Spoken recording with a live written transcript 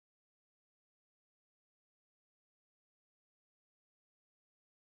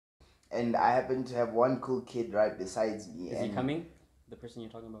and I happen to have one cool kid right besides me. Is he coming? The person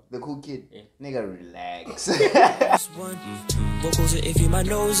you're talking about? The cool kid? Yeah. Nigga, relax. Vocals are iffy, my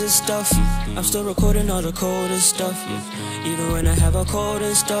nose is stuffy. I'm still recording all the coldest stuff. Even when I have a cold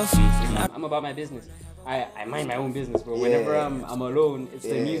and stuff. I'm about my business. I mind my own business, bro. Whenever I'm alone, it's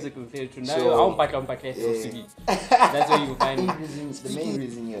the music and theatre. So, that's where you find me. The main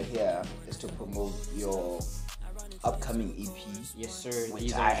reason you're here is to promote your upcoming EP. Yes, sir.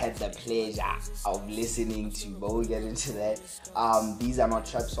 Which I had the pleasure of listening to, but we'll get into that. These are not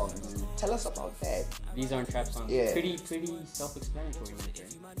trap songs. Tell us about that. These aren't trap songs. Yeah. Pretty self-explanatory, my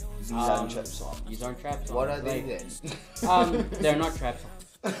friend. These aren't trap songs. These aren't trap songs. What are they then? They're not trap songs.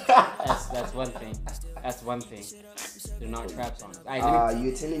 That's one thing. That's one thing. They're not trap songs.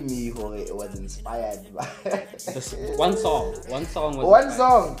 You're telling me it was inspired by one song. One song was one inspired.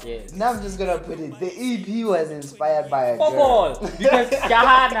 song. Yeah. Now I'm just gonna put it. The EP was inspired by a Fuck girl. all. Because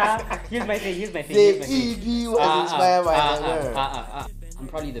Jahana. Here's my thing. The EP was inspired by a girl. I'm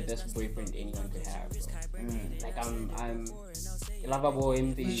probably the best boyfriend anyone could have, bro. Like I'm lava boy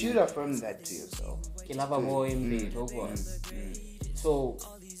in the. You should affirm that to yourself. Lava boy in the So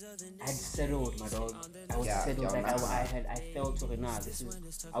I had settled, my dog. I was settled. Like I felt to nah,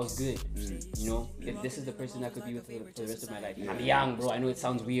 I was good. You know, if this is the person I could be with for the rest of my life. I'm young, bro. I know it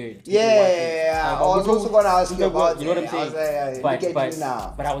sounds weird. Yeah. I was also gonna ask you about. You know what I'm saying? But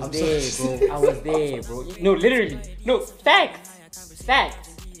I was there, bro. I was there, bro. No, literally. No, facts.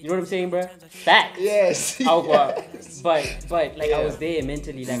 You know what I'm saying, bro? Facts. Yes. But like I was there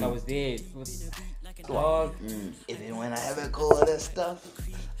mentally. Like I was there. Dog. Even when I have a cold and stuff,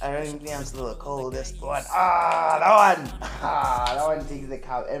 I don't think I'm still the coldest one. That one takes the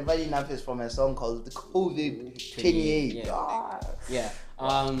count. And funny enough, is from a song called The COVID 28. Yeah.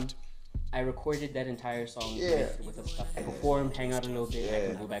 I recorded that entire song with the stuff. I perform, hang out a little bit, I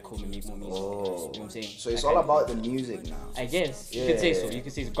can go back home and make more music. You know what I'm saying? So it's all about the music now. I guess. You could say so. You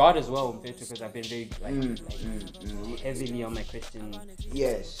could say God as well, because I've been very heavily on my Christian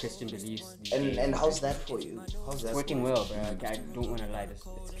beliefs. And how's that for you? How's that? It's working well, bro. I don't want to lie. It's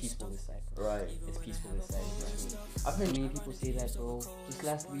peaceful this side. Bro. Right. It's peaceful this side. I've heard many people say that, bro. Just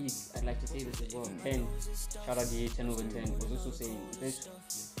last week, I'd like to say this as well. 10, shout out the 10 over 10, was also saying, bitch,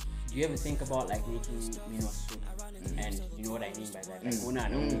 do you ever think about like making soup? And you know what I mean by that? Like,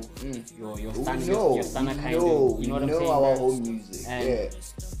 your stunner kind of, you know what I'm saying? Our whole music. And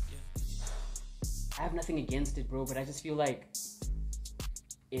I have nothing against it, bro, but I just feel like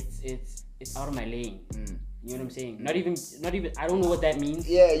it's out of my lane. You know what I'm saying? Not even. I don't know what that means.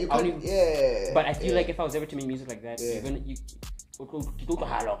 Yeah, you can. But I feel like if I was ever to make music like that,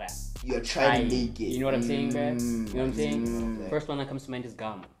 you're trying to make it. You know what I'm saying, bro? You know what I'm saying? First one that comes to mind is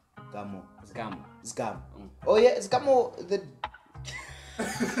Gamo. It's Gamo. Oh yeah, it's Gamo. The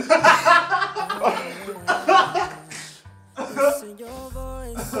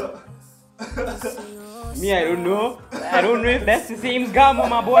Me, I don't know. I don't know if that's the same Gamo,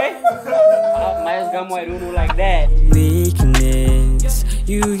 my boy. My Gamo, I don't know like that. Weakness,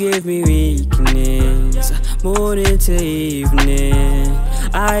 you give me weakness. Morning to evening,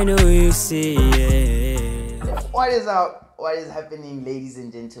 I know you see it. What is up? What is happening, ladies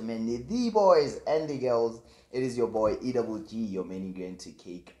and gentlemen, the boys and the girls? It is your boy EWG, your main ingredient to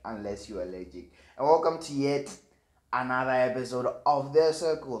cake, unless you're allergic. And welcome to yet another episode of The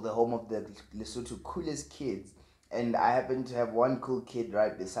Circle, the home of the Lesotho coolest kids. And I happen to have one cool kid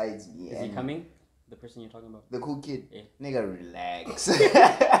right besides me. Is he coming? The person you're talking about? The cool kid? Yeah. Nigga, relax.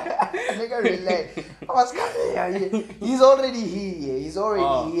 Nigga, relax. I was coming. He's already here. He's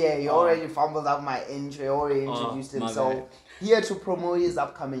already here. He already fumbled up my intro. He already introduced himself. Here to promote his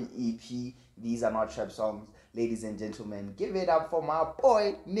upcoming EP. These are not trap songs. Ladies and gentlemen, give it up for my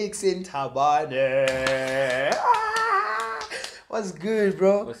boy, Nickson Thabane. What's good,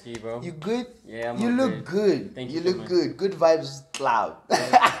 bro? What's he, bro? You good? Yeah, You look good. Thank you. You look good. Good vibes cloud.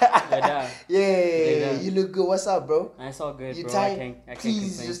 Yeah, you look good. What's up, bro? It's all good, You bro. tight? I can't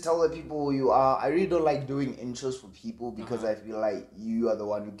Please complain. just tell the people who you are. I really don't like doing intros for people because I feel like you are the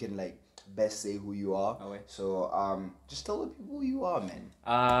one who can like best say who you are. So just tell the people who you are, man.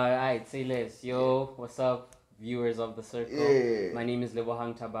 Alright, say less. Yo, what's up, viewers of The Circle? Yeah. My name is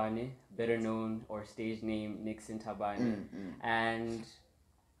Selimo Thabane, better known or stage name Nickson Thabane. And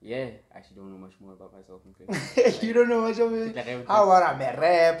yeah, I actually don't know much more about myself. You don't know much of it? Like How about I'm a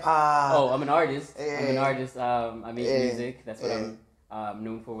rapper? Oh, I'm an artist. Yeah. I'm an artist. I make music. That's what I'm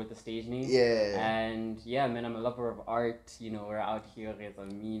known for with the stage name. Yeah. And yeah, man, I'm a lover of art. You know, we're out here with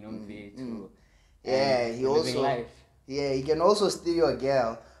me, Yeah, he also life. Yeah, he can also steal your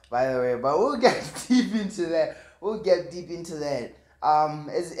girl, by the way. But we'll get deep into that.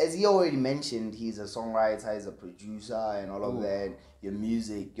 As he already mentioned, he's a songwriter, he's a producer, and all of that. Your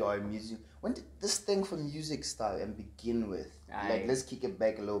music. When did this thing for music start and begin with? Like, let's kick it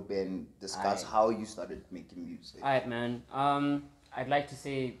back a little bit and discuss how you started making music. Alright, man. I'd like to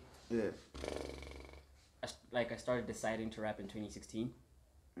say, I started deciding to rap in 2016.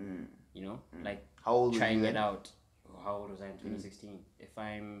 You know, like how old trying it out. How old was I in 2016? If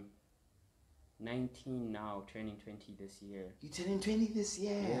I'm 19 now, turning 20 this year. You turning 20 this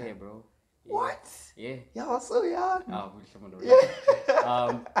year? Yeah, bro. Yeah. What? Yeah. Y'all so young. Oh,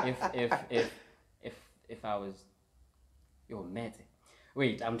 if I was, mad.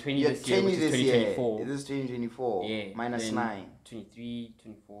 Wait, I'm 20 this year, which is 2024. It is 2024. Yeah. Minus 9. 23,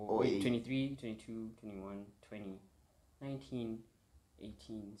 24. Oh, wait, 23, 22, 21, 20, 19,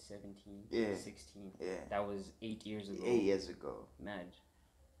 18, 17, 16. Yeah. That was 8 years ago. 8 years ago. Mad,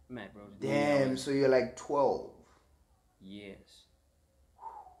 bro. Damn, so you're like 12. Yes.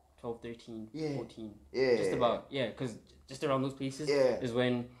 12, 13, 14. Yeah. Just about, because just around those places is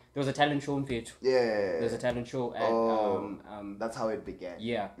when there was a talent show in Mfethu. Yeah. There was a talent show at... that's how it began.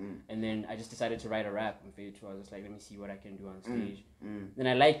 Yeah. And then I just decided to write a rap in Mfethu. I was just like, let me see what I can do on stage. Then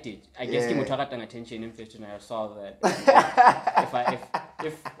I liked it. I guess I got attention in Mfethu, and I saw that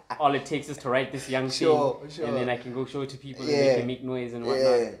if all it takes is to write this young thing, and then I can go show it to people and they can make noise and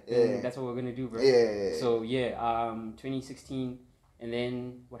whatnot. And that's what we're going to do, bro. Yeah. So, 2016... And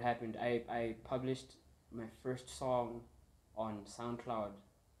then what happened? I published my first song on SoundCloud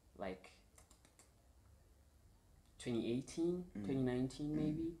like 2018, 2019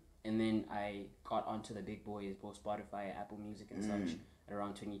 maybe. And then I got onto the big boys, both Spotify, Apple Music and such at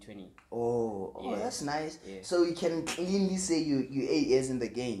around 2020. Oh, that's nice. Yeah. So you can cleanly say you 8 years in the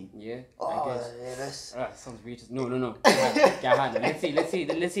game. Yeah. Oh, I guess. Yeah, that's... sounds weird. No. Let's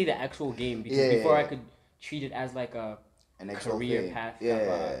see the actual game, because before I could treat it as like an actual career path,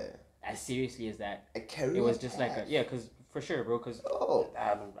 as seriously as that. A career. It was just path. like because for sure, bro. Because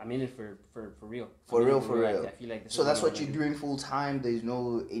I'm in it for real. For real. I feel like this so that's what you're doing full time. There's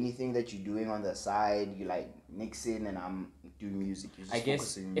no anything that you're doing on the side. You like Nickson and I'm doing music. I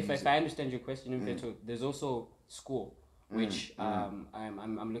guess if I understand your question, there's also school, which I'm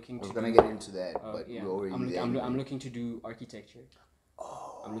looking to. I was gonna get into that, but you already. I'm looking to do architecture.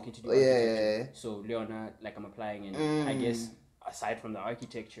 I'm looking to do architecture. Yeah. So Leona, like I'm applying, and I guess aside from the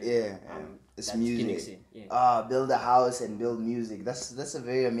architecture, it's music. Yeah. Build a house and build music. That's a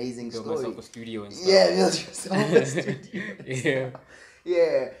very amazing build story. Build myself a studio and stuff. Yeah, build yourself a studio.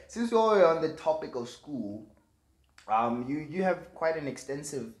 Yeah. Since we're on the topic of school, you have quite an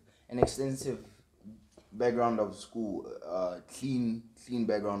extensive background of school. Clean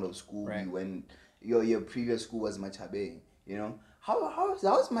background of school. Right. When your previous school was Machabe, you know.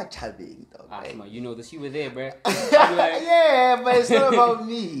 How's my chatting though? Right? You know this, you were there, bro. Yeah, but it's not about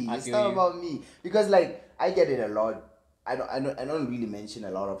me. It's not about me, because like I get it a lot. I don't really mention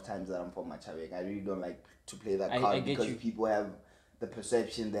a lot of times that I'm from Machabeng. I really don't like to play that card because people have the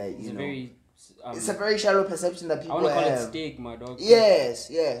perception that it's a very shallow perception that people have. I want to call it stigma, dog. Yes,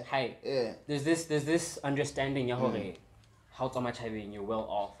 yeah. Hi. Yeah. There's this understanding, how to Machabeng, you're well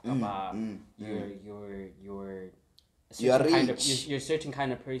off. You're a certain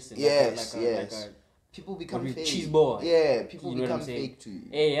kind of person. Yes. People become fake. Cheese boy. Yeah, people become fake too.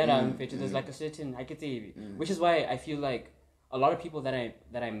 There's like a certain, I could say, which is why I feel like a lot of people that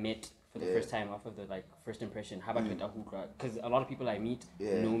I met for the first time off of the like first impression, because a lot of people I meet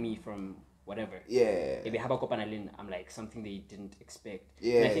know me from whatever. Yeah. Maybe I'm like something they didn't expect.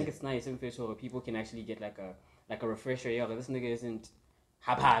 Yeah. And I think it's nice so people can actually get like a refresher. This nigga isn't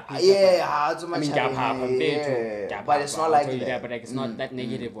but it's not like that. But like it's not that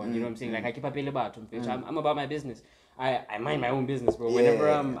negative one. You know what I'm saying? Like I keep I'm about my business. I mind my own business, bro. Whenever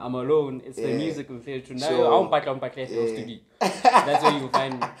I'm alone, it's the music and theatre. Now that's where you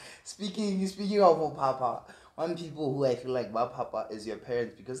find. Speaking of Papa, one people who I feel like Papa is your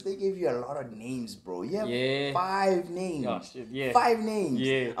parents, because they gave you a lot of names, bro. You have 5 names. Oh, shit, 5 names.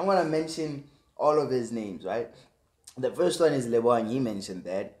 Yeah. I'm gonna mention all of his names, right? The first one is Lebo, and he mentioned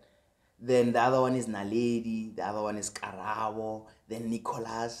that. Then the other one is Naledi. The other one is Karabo. Then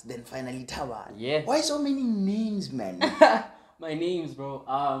Nicholas. Then finally Thabane. Yeah. Why so many names, man? My names, bro.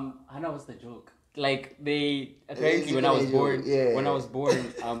 I know what's the joke. Like they apparently when I was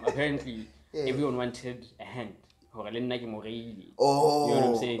born, apparently everyone wanted a hand. Oh, you know what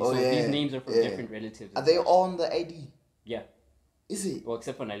I'm saying? So these names are from different relatives. Are they on the ID? Yeah. Is it? Well,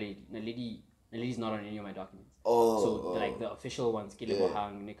 except for Naledi. Naledi's not on any of my documents. So like the official ones,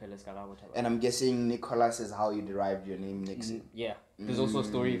 Nicholas, Karabo, Thabane. And I'm guessing Nicholas is how you derived your name, Nickson. Yeah. There's also a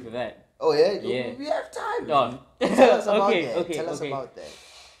story for that. Oh yeah? Yeah. We have time. No. Tell us about Okay, that. okay, Tell us okay. about that.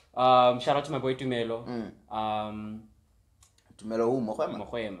 Shout out to my boy Tumelo. Tumelo who? Mokwema?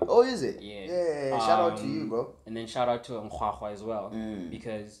 Mokwema. Oh, is it? Yeah. Yeah. Shout out to you, bro. And then shout out to Mkhwahwa as well.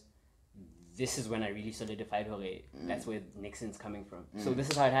 Because this is when I really solidified that's where Nickson's coming from. So this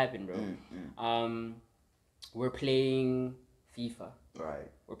is how it happened, bro. We're playing FIFA.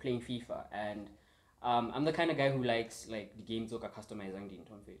 Right. We're playing FIFA, and I'm the kind of guy who likes like the games that are customized on the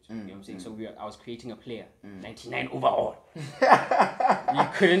interface. You know what I'm saying? So I was creating a player, 99 overall. You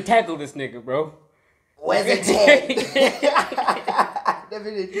couldn't tackle this nigga, bro. Where's the 10?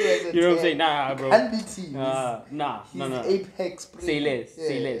 Definitely where's the 10? You know what I'm saying? Nah, bro. Can't be teams. No. Apex. Say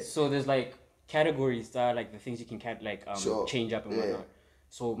less. So there's like categories that are like the things you can change up and whatnot.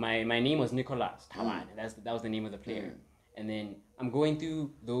 So my name was Nicholas Thabane. That was the name of the player. And then I'm going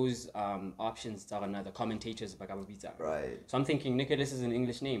through those options that are the commentators. Right. So I'm thinking Nicholas is an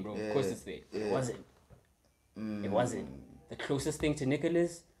English name, bro. Of course it's there. It wasn't. It wasn't. The closest thing to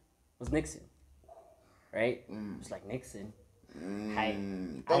Nicholas was Nickson. Right? It's like Nickson. Hi.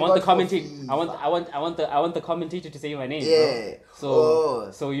 I want the commentator. I want the commentator to say my name. Yeah.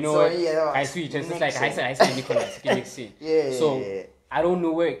 Bro. So you know what? Yeah, I switch. It's just like I said Nicholas. Nickson. So I don't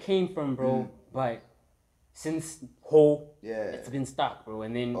know where it came from, bro. But since it's been stuck, bro.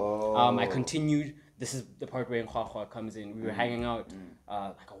 And then I continued. This is the part where Mkhwahwa comes in. We were hanging out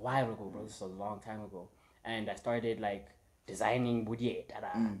like a while ago, bro. This is a long time ago. And I started like designing Budiet.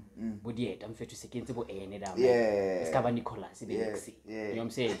 Budiet. I'm fit to second to Nicholas. You know what I'm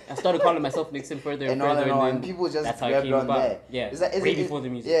saying? I started calling myself Nickson further and further. And people just that's how it came about. There. Yeah. Is way before the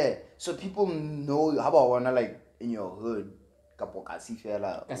music. Yeah. So people know. How about one like in your hood? Kasi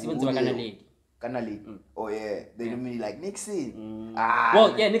Kanali. Oh yeah, they don't mean like Nickson.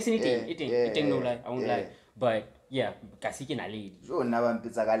 Well, yeah, Nickson eating no lie. I won't lie. But yeah, Kasi Kanali. So now I'm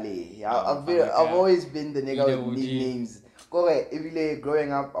pizza Kale. I've always been the nigga with nicknames.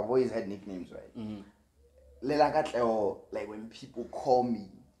 Growing up, I've always had nicknames, right? Like when people call me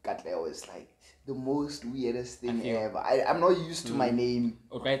Katleo, it's like the most weirdest thing ever. I'm not used to my name.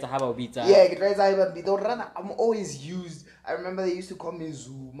 I'm always used. I remember they used to call me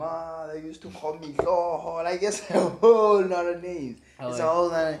Zuma. They used to call me Loho. Like it's a whole lot of names. It's a whole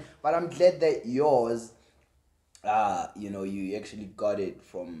lot. But I'm glad that yours, you actually got it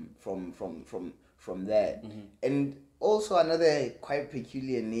from that. And also another quite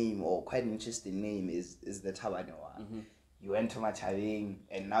peculiar name or quite interesting name is the Thabane one. You went to my Chaving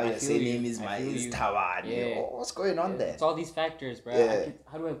and now your same name is Thabane. Yeah. What's going on there? It's all these factors, bro. Yeah.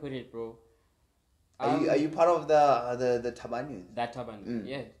 How do I put it, bro? Are you part of the Thabane? That Thabane,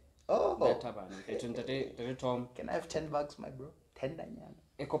 yeah. Oh. That Thabane. Can I have $10, my bro? 10 danyana.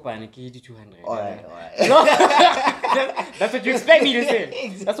 Ekopane ki 200. Alright. That's what you expect me to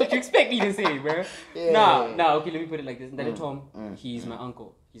say. That's what you expect me to say, bro. Yeah. Nah, okay, let me put it like this. Ndale Tom, he's my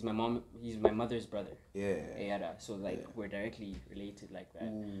uncle. He's my mother's brother. Yeah. So like we're directly related like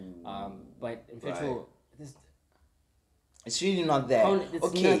that. But in fact, it's really not that.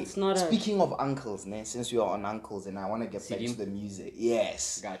 It's not Speaking of uncles, since we are on uncles and I want to get back to the music.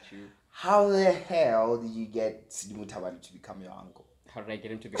 Yes. Got you. How the hell did you get Selimo Thabane to become your uncle? How did I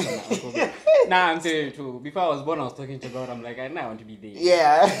get him to become my uncle? Nah, I'm telling you too. Before I was born, I was talking to God. I'm like, I want to be there.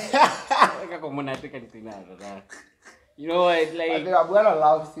 Yeah. You know what? Like, I'm gonna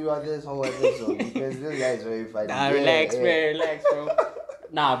laugh throughout this whole episode because this guy is very funny. Nah, relax, bro.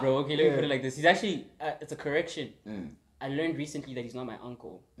 Nah, bro. Okay, let me put it like this. He's actually, it's a correction. I learned recently that he's not my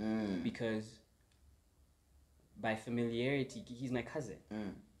uncle because by familiarity, he's my cousin.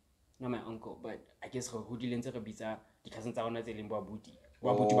 Not my uncle, but I guess who didn't say the cousins are not telling Wabuti.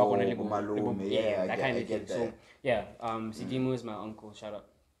 Yeah, that kind of thing. So yeah, Selimo is my uncle. Shout out.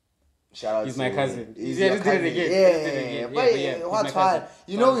 He's my cousin. He's your cousin. Yeah. But what's hard?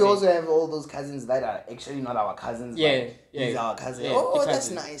 You know, we also have all those cousins that are actually not our cousins. Yeah. He's our cousin. Yeah, oh, that's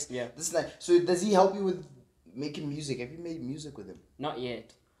nice. Yeah. That's nice. So does he help you with making music? Have you made music with him? Not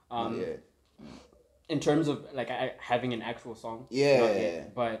yet. Not yet. In terms of like having an actual song, not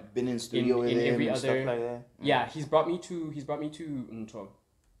yet, but been in studio with him every and other stuff like that. Yeah, he's brought me to Ntro.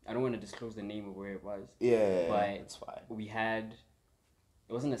 I don't want to disclose the name of where it was. Yeah, but it's fine.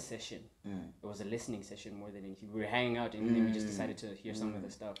 It wasn't a session. It was a listening session more than anything. We were hanging out and then we just decided to hear some of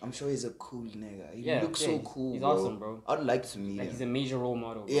the stuff. I'm sure he's a cool nigga. He looks so cool. He's bro. Awesome, bro. I'd like to meet him. He's a major role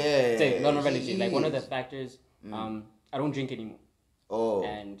model. Bro. Yeah. Like one of the factors. I don't drink anymore. Oh.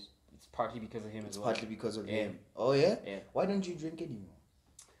 And it's partly because of him as well. Partly because of him. Oh yeah? Yeah. Why don't you drink anymore?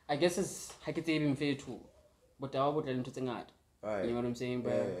 I guess it's I could say even fair too. But I would tell him right. You know what I'm saying?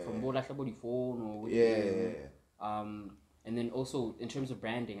 But from more like the phone or And then also in terms of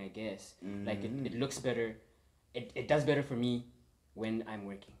branding, I guess, like it looks better. It does better for me when I'm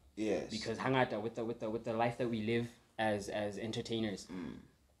working. Yes. Because hangata with the life that we live as entertainers,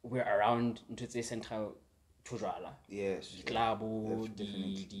 we're around into central tujala. Yes. The club,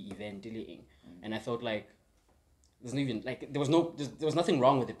 the event, and I felt like there's not even like there was nothing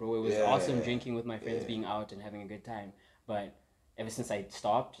wrong with it, bro. It was awesome drinking with my friends, being out and having a good time. But ever since I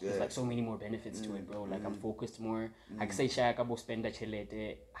stopped, there's like so many more benefits to it, bro. Like I'm focused more. I can say shaka bo spend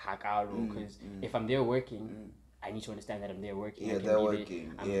chelete hakalo because if I'm there working, I need to understand that I'm there working. Yeah, they're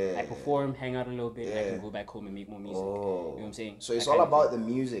working. I perform, hang out a little bit, and I can go back home and make more music. You know what I'm saying? So it's all about the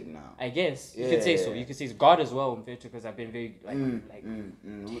music now. I guess you could say so. You could say it's God as well, because I've been very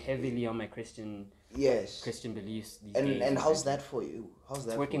heavily on my Christian beliefs these days. And how's that for you? How's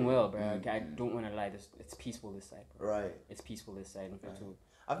that? It's working well, bro. I don't want to lie. It's peaceful this side, bro. Right. It's peaceful this side. Too.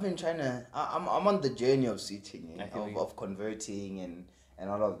 I've been trying to. I'm on the journey of sitting, of converting and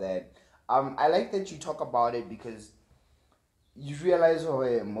all of that. I like that you talk about it because you realize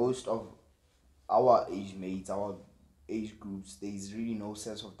most of our age mates, our age groups, there's really no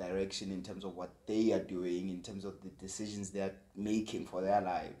sense of direction in terms of what they are doing, in terms of the decisions they're making for their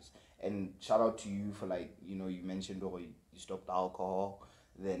lives. And shout out to you for you mentioned you stopped alcohol,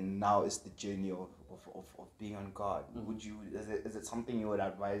 then now it's the journey of being on God. Would you is it something you would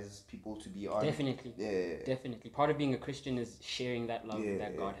advise people to be on? Definitely. Yeah. Definitely. Part of being a Christian is sharing that love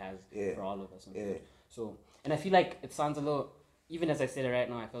that God has for all of us. So, and I feel like it sounds a little, even as I said it right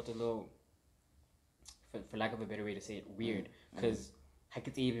now, I felt a little, for lack of a better way to say it, weird, because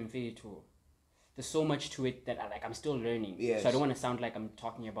there's so much to it that I'm still learning. So I don't want to sound like I'm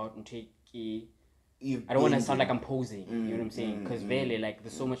talking about and I don't want to sound like I'm posing, you know what I'm saying? Because really,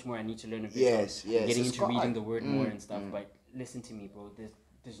 there's so much more I need to learn. Getting into reading the word more and stuff. But listen to me, bro.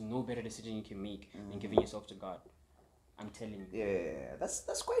 There's no better decision you can make than giving yourself to God. I'm telling you. Yeah,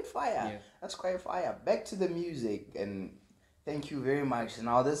 that's quite fire. Yeah. That's quite fire. Back to the music, and thank you very much.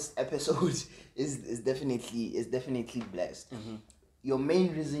 Now this episode is definitely blessed. The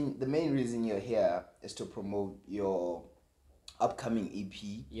main reason you're here is to promote your upcoming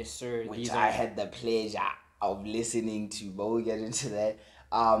EP. Yes, sir. Which I had the pleasure of listening to, but we'll get into that.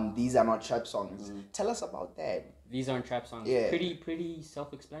 These are not trap songs. Tell us about that. These aren't trap songs. Yeah. Pretty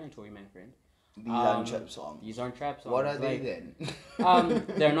self-explanatory, my friend. These aren't trap songs. These aren't trap songs. What are they then?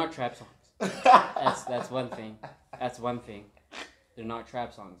 They're not trap songs. That's one thing. That's one thing. They're not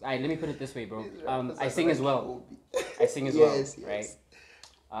trap songs. Let me put it this way, bro. I sing as well. I sing as well, right?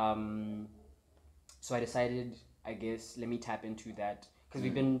 So I decided, I guess, let me tap into that because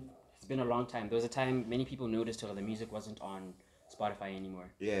it's been a long time. There was a time many people noticed till the music wasn't on Spotify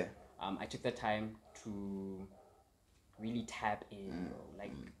anymore. Yeah. I took that time to really tap in, bro.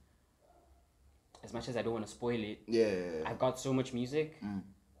 As much as I don't want to spoil it, I've got so much music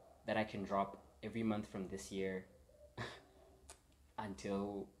that I can drop every month from this year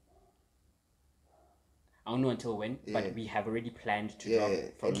until I don't know until when, but we have already planned to drop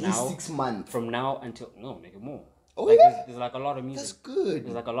from at now. Least 6 months. From now until more. Oh there's a lot of music. That's good.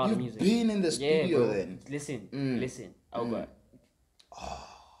 There's a lot of music. You've been in the studio then. Listen. Oh god.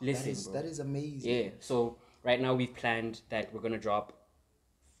 Listen, that is amazing. Yeah. So right now we've planned that we're gonna drop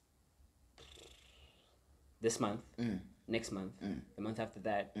this month, next month, the month after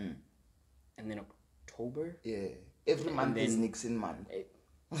that, and then October. Yeah. Every month is Nickson month.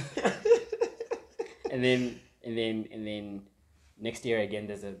 And then next year again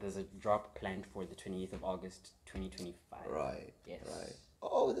there's a drop planned for the 28th of August 2025. Right. Yes. Right.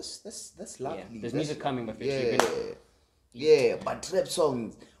 Oh, that's lovely. Yeah. There's music coming, but but trap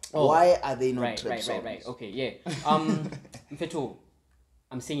songs. Why are they not trap songs? Right. Okay, yeah. Mfethu,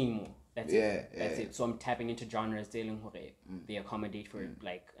 I'm singing more. That's it. So I'm tapping into genres they accommodate for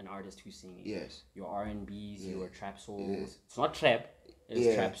an artist who's singing. Yes. Your R&Bs, your trap souls. It's not trap.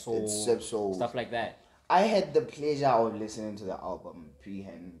 It's trap soul. It's trap soul. Stuff like that. I had the pleasure of listening to the album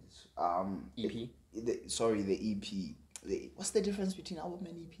pre-hand. EP. The EP. What's the difference between album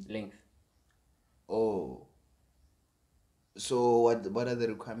and EP? Length. Oh. So what are the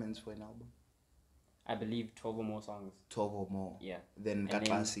requirements for an album? I believe 12 or more songs. 12 or more. Yeah. Then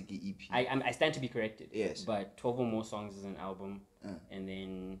classic EP. I stand to be corrected. Yes. But 12 or more songs is an album, and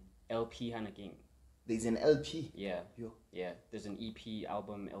then LP Hanaking. There's an LP. Yeah. Yeah. There's an EP,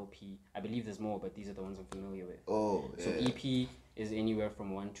 album, LP. I believe there's more, but these are the ones I'm familiar with. Oh. Yeah. So EP is anywhere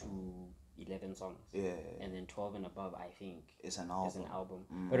from 1 to 11 songs. Yeah. And then 12 and above, I think, is an album.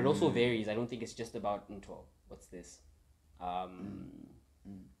 But it also varies. I don't think it's just about 12. What's this?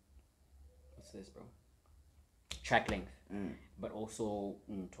 What's this, bro? Track length. But also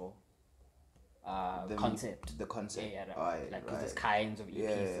 12. concept. The concept. Yeah, Right, like right. there's kinds of EPs,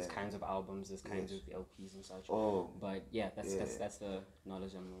 Yeah. there's kinds of albums, there's kinds of LPs and such. Oh. But yeah, that's the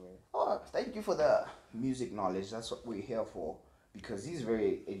knowledge I'm aware. Oh, thank you for the music knowledge. That's what we're here for, because he's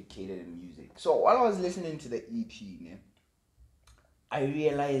very educated in music. So while I was listening to the EP, I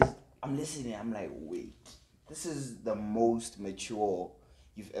realized I'm listening. I'm like, wait, this is the most mature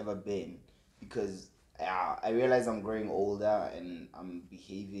you've ever been, because I realize I'm growing older and I'm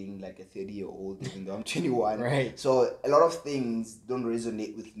behaving like a 30-year-old even though I'm 21. Right. So a lot of things don't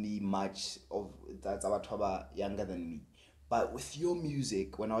resonate with me much. That's about younger than me. But with your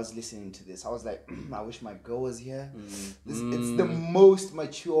music, when I was listening to this, I was like, I wish my girl was here. It's the most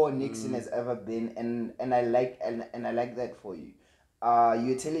mature Nickson has ever been, and I like that for you.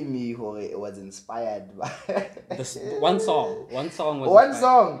 You're telling me it was inspired by One song was one inspired.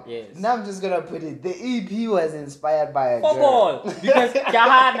 song. Yes. Now I'm just gonna put it. The EP was inspired by a Fuck girl. all, because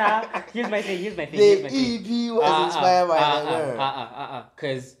Jahana. Here's my thing. The EP was inspired by a girl.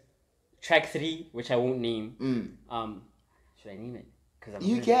 Because track 3, which I won't name. Should I name it? Because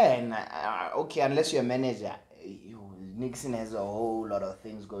You can. Okay, unless you're a manager. Nickson has a whole lot of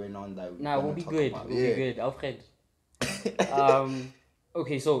things going on that we'll be good. We'll be good. Alfred.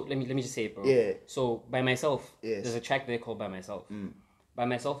 Okay, so let me just say it, bro. Yeah. So By Myself, Yes. there's a track there called By Myself. By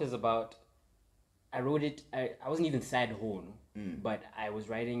Myself is about, I wrote it, I wasn't even sad horn, but I was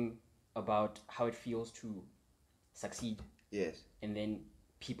writing about how it feels to succeed. Yes. And then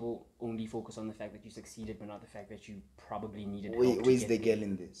people only focus on the fact that you succeeded, but not the fact that you probably needed help. Where's the girl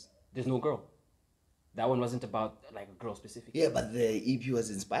in this? There's no girl. That one wasn't about like a girl specifically. Yeah, but the EP was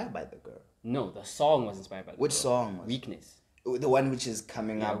inspired by the girl. No, the song was inspired by the Which girl. song was it? Weakness. The one which is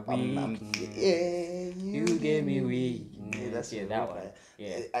coming up. You gave me weakness. Yeah, that's that one.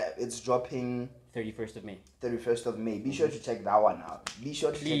 Yeah. It's dropping 31st of May. 31st of May. Be sure to check that one out. Be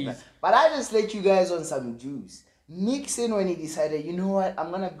sure to Please. check that. But I just let you guys on some juice. Nickson, when he decided, you know what, I'm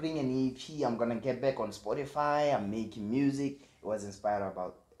gonna bring an EP. I'm gonna get back on Spotify. I'm making music. It was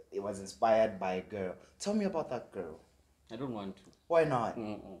inspired by a girl. Tell me about that girl. I don't want to. Why not?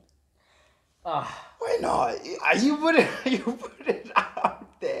 Ah, Why not? You put it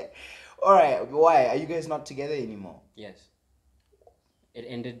out there. All right. Why are you guys not together anymore? yes. It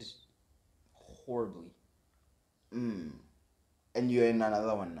ended horribly. And you're in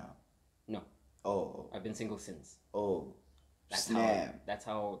another one now. No, Oh. I've been single since. Oh. That's Snap.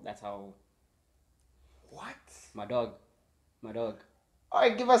 how. That's how. What? My dog. All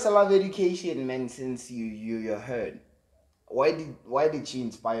right. Give us a love education, man. Since you're heard. Why did she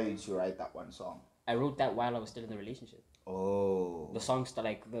inspire you to write that one song? I wrote that while I was still in the relationship. Oh. The song's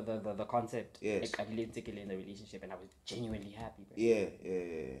like the concept. Yes. Like I didn't take it in the relationship, and I was genuinely happy. Bro. Yeah.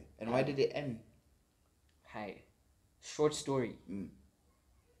 And why did it end? Hi. Short story.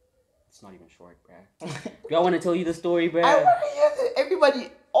 It's not even short, bruh. Do I want to tell you the story, bruh? I want to hear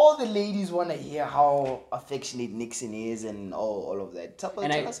everybody. All the ladies want to hear how affectionate Nickson is and all of that. Tell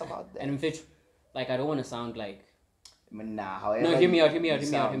us about that. And in fact, like I don't want to sound like. Nah, however. No, hear me out.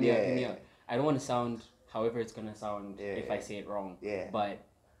 Yeah. I don't want to sound however it's gonna sound if I say it wrong. Yeah. But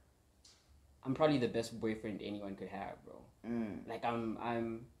I'm probably the best boyfriend anyone could have, bro. Like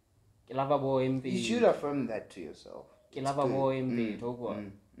I'm. You should affirm that to yourself.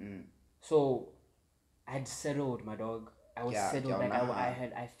 So I had settled, my dog. I was settled. Like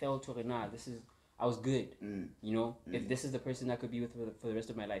I felt I was good. You know, if this is the person I could be with for the rest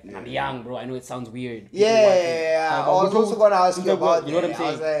of my life. And I'm young, bro. I know it sounds weird. I was also gonna ask you about. You know what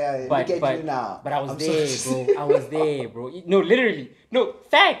I'm saying? But I was there, bro. I was there, bro. No, literally. No,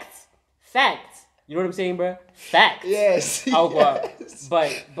 facts. You know what I'm saying, bro? Facts. Yes.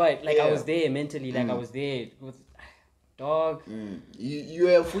 But like I was there mentally. Like I was there with dog. You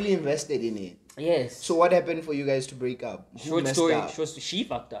were fully invested in it. Yes. So what happened for you guys to break up? Short story. She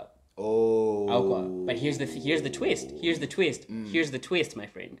fucked up. Oh. But here's the twist. Here's the twist, my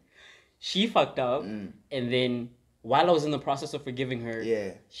friend. She fucked up, and then while I was in the process of forgiving her,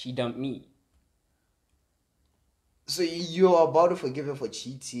 she dumped me. So you were about to forgive her for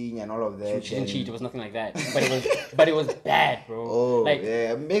cheating and all of that. She didn't cheat. It was nothing like that. But it was bad, bro. Oh, like,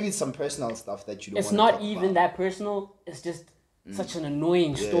 yeah. Maybe it's some personal stuff that you don't. It's not even that personal. It's just such an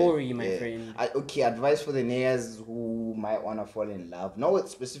annoying story, my friend. Okay, advice for the niggas who might want to fall in love. Not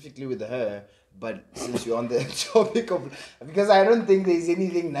specifically with her, but since you're on the topic of, because I don't think there's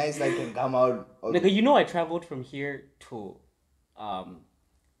anything nice that can come out. Nigga, you know I traveled from here to,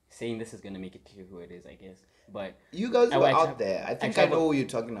 saying this is gonna make it clear who it is, I guess. But you guys were out there. I think I know who you're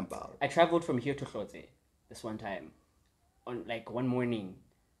talking about. I traveled from here to Hlotse this one time, on like one morning,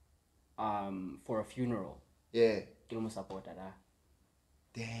 for a funeral. Yeah.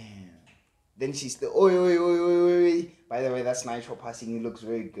 Damn. Then she's still, oi, oi, oi, oi, oi. By the way, that's Nitro passing. He looks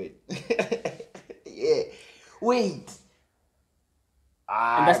very good. Yeah. Wait.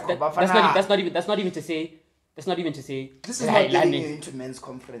 And that's not even to say. That's not even to say. This is not getting you into men's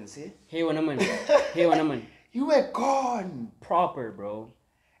conference, eh? Hey, man. You were gone. Proper, bro.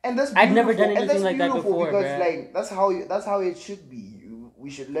 And that's beautiful. I've never done anything like that before, because bro. like that's how it should be. We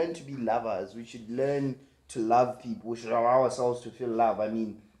should learn to be lovers. We should learn to love people. We should allow ourselves to feel love. I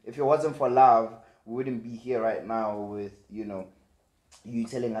mean, if it wasn't for love, we wouldn't be here right now with, you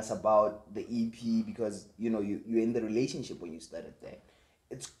telling us about the EP because, you're in the relationship when you started there.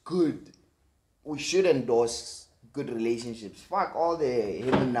 It's good. We should endorse good relationships. Fuck all the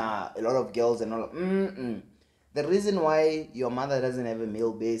him and a lot of girls and all of The reason why your mother doesn't have a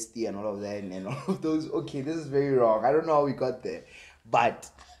male bestie and all of that and all of those, okay, this is very wrong. I don't know how we got there. But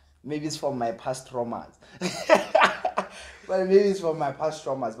maybe it's from my past traumas.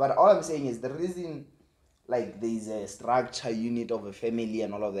 But all I'm saying is the reason like there's a structure unit of a family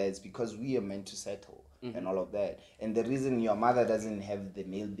and all of that is because we are meant to settle. And all of that. And the reason your mother doesn't have the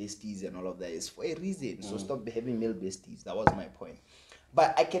male besties and all of that is for a reason. So stop having male besties. That was my point.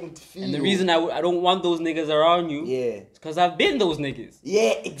 But I can feel... And the reason I don't want those niggas around you... Yeah. It's because I've been those niggas.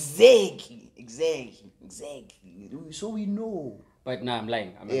 Yeah, exactly. So we know. But nah, I'm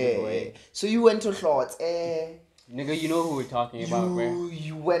lying. I'm a good boy. So you went to Shorts. Nigga, you know who we're talking about, bro.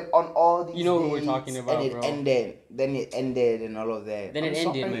 You went on all these You know who we're talking about, and it bro. ended. Then it ended and all of that. Then it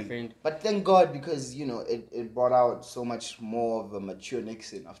ended, my friend. But thank God because, it brought out so much more of a mature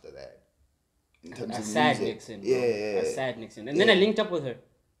Nickson after that. In terms of sad music. Nickson. Yeah. A sad Nickson. And then I linked up with her.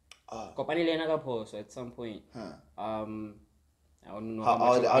 So at some point. I don't know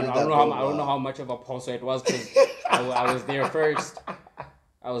how much of a poster it was because I was there first.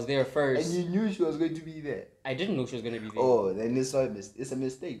 And you knew she was going to be there. I didn't know she was going to be there. Oh, then it's a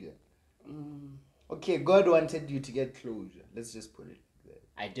mistake. Yeah? Okay, God wanted you to get closure. Let's just put it there.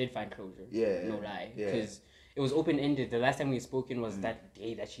 I did find closure. Yeah. No lie. Because it was open-ended. The last time we spoken was that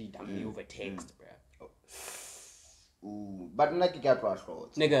day that she dumped me over text, bro. Ooh, but like you got rush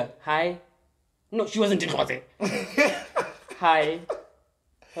forward. Nigga, hi. No, she wasn't in closet. Hi.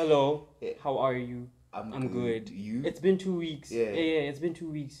 Hello. Yeah. How are you? I'm good. You? It's been 2 weeks. Yeah. It's been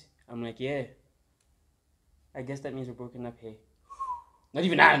 2 weeks. I'm like, yeah. I guess that means we're broken up, hey. Not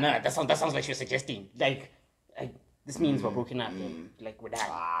even that sounds like she was suggesting. Like this means we're broken up. Like we're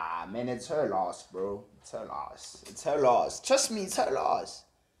done. Man, it's her loss, bro. It's her loss. Trust me, it's her loss.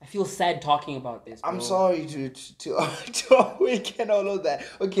 I feel sad talking about this, bro. I'm sorry to awaken all of that.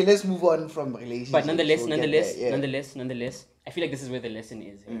 Okay, let's move on from relationships. But nonetheless, I feel like this is where the lesson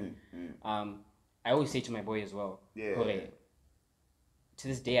is. I always say to my boy as well. Yeah. To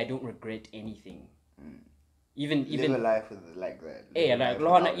this day, I don't regret anything. Even live a life with it like that. Yeah, like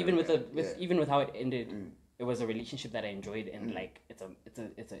Lohana, even with how it ended, it was a relationship that I enjoyed, and like it's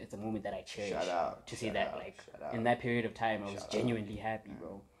a moment that I cherish. In that period of time, I was genuinely happy,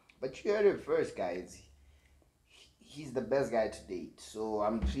 bro. But you heard it first, guys. He's the best guy to date. So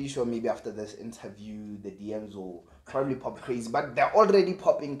I'm pretty sure maybe after this interview, the DMs will probably pop crazy. But they're already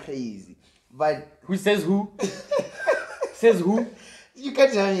popping crazy. But who says who? Says who? You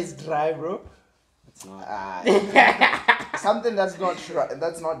can't tell me it's dry, bro. It's not. Something that's not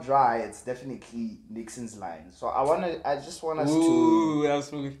dry. It's definitely Nickson's line. So I just want us to. Ooh, that was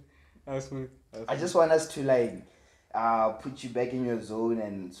smooth. I just want us to like put you back in your zone,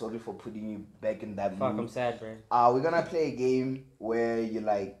 and sorry for putting you back in that mood. Fuck, I'm sad, bro. We're gonna play a game where you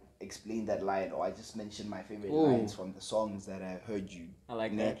like explain that line, or I just mentioned my favorite lines from the songs that I heard you. I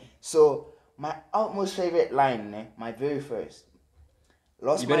like that. So my utmost favorite line, my very first.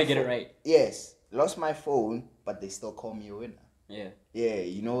 You better get it right. Yes, lost my phone, but they still call me a winner. Yeah. Yeah,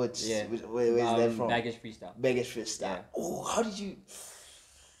 you know where's that from? Baggage freestyle. Yeah. Oh, how did you?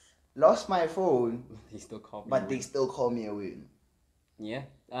 Lost my phone. They still call me. But they still call me a winner. Yeah.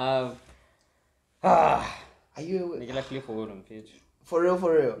 Are you a winner? Nigga, like for real, bitch. For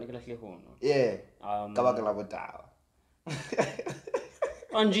real. Nigga, like for Yeah.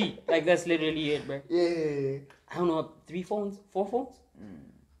 On G, like that's literally it, bro. Yeah. I don't know, 4 phones.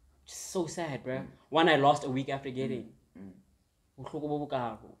 Just so sad, bro. One I lost a week after getting.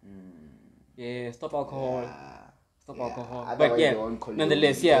 Yeah, stop alcohol. Stop alcohol. But yeah,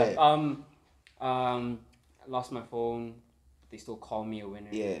 nonetheless, I lost my phone. They still call me a winner.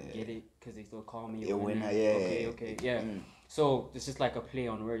 Yeah. Get it? Because they still call me a winner. Okay, yeah. So this is like a play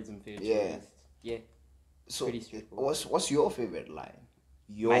on words and things. Yeah. So pretty straightforward. what's your favorite line?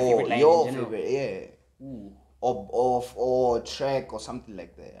 My favorite line in general? Favorite, yeah. Ooh. Or track or something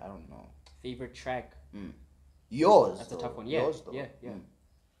like that. I don't know. Favorite track. Yours. That's a tough one. Yeah. Yours, though. Yeah.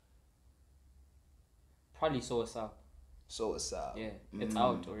 Probably So What's Up. So What's Up. Yeah, it's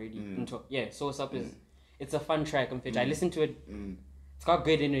out already. So What's Up is it's a fun track. I listened to it. It's got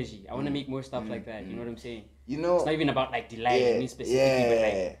good energy. I want to make more stuff like that. You know what I'm saying? You know, it's not even about like delighting me specifically, but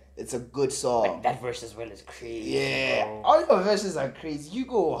like it's a good song. Like that verse as well is crazy. Yeah, bro. all your verses are crazy. You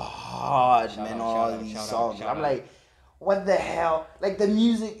go hard, man. All these songs. I'm like, what the hell? Like the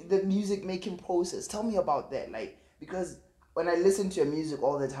music making process. Tell me about that. Like, because when I listen to your music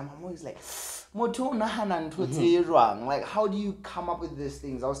all the time, I'm always like, like, how do you come up with these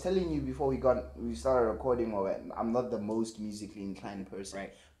things? I was telling you before we started recording, I'm not the most musically inclined person,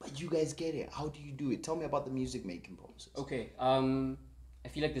 right? But you guys get it. How do you do it? Tell me about the music making process. Okay. I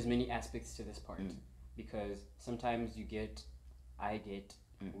feel like there's many aspects to this part because sometimes we get ideas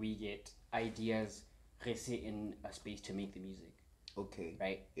in a space to make the music. Okay.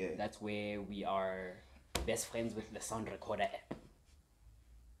 Right? Yeah. That's where we are best friends with the sound recorder app.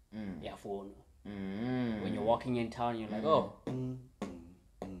 Yeah, phone. When you're walking in town, you're like, oh.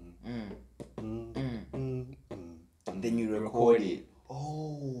 Then you record it.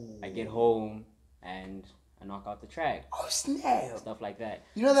 Oh. I get home and I knock out the track. Oh snap! Stuff like that.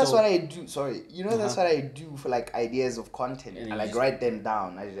 You know that's what I do. Sorry. You know that's what I do for like ideas of content. I like write them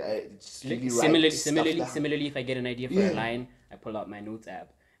down. I just really write similarly, if I get an idea for a line, I pull out my notes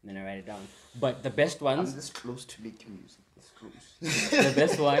app and then I write it down. But the best ones. I'm this close to making music. This close.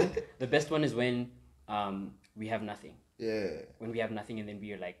 the best one is when we have nothing. Yeah. When we have nothing and then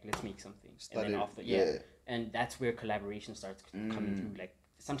we are like, let's make something. Yeah. And that's where collaboration starts coming through. Like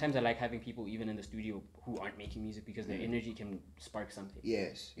sometimes I like having people even in the studio who aren't making music because their energy can spark something.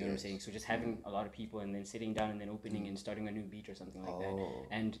 Yes. You know what I'm saying? So just having a lot of people and then sitting down and then opening and starting a new beat or something like that.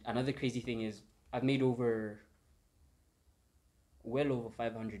 And another crazy thing is I've made well over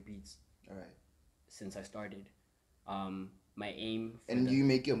 500 beats. All right. Since I started. My aim. And you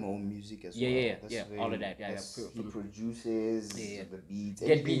make your own music as well. Yeah. All of that. Yeah. The producers, the beats.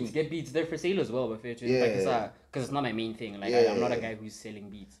 Get beats. They're for sale as well, but because it's not my main thing. Like I'm not a guy who's selling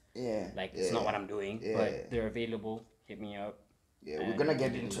beats. Yeah. Like it's not what I'm doing. Yeah. But they're available. Hit me up. Yeah, we're gonna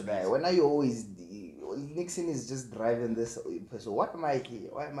get into that. When are you always? Nickson is just driving this. So what am I here?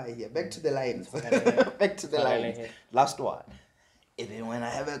 Why am I here? Back to the lines. Back to the lines. Last one. Even when I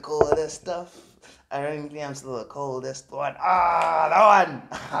have a colder stuff, I don't think I'm still the coldest one.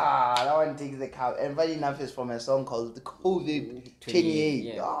 That one takes the count. And funny enough, is from a song called The COVID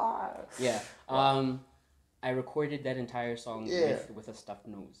 28. Yeah. I recorded that entire song with a stuffed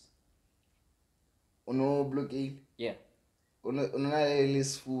nose. No blockade. Yeah. And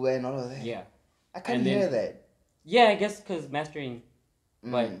all of that. Yeah. I can't hear that. Yeah, I guess because mastering,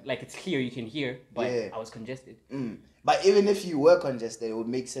 but like it's clear, you can hear, but I was congested. But even if you were congested, it would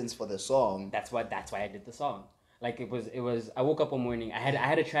make sense for the song. That's why I did the song. Like it was. I woke up one morning. I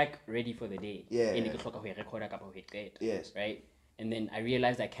had a track ready for the day. Yeah. Yes. Right. And then I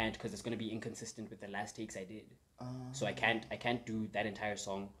realized I can't because it's gonna be inconsistent with the last takes I did. So I can't do that entire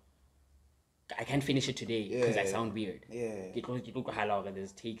song. I can't finish it today because I sound weird. Yeah.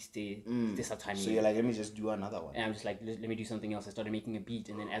 There's takes this time. So you're like, let me just do another one. And I'm just like, let me do something else. I started making a beat,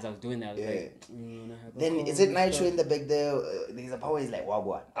 and then as I was doing that, I was like, then is it Nitro in the back there? There's a power is like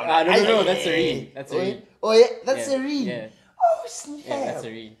wagwan. No, that's Serene. That's Serene. Oh yeah, that's Serene. Yeah. Oh snap. Yeah, that's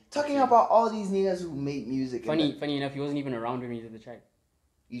Serene. Talking about all these niggas who make music. Funny enough, he wasn't even around when we did the track.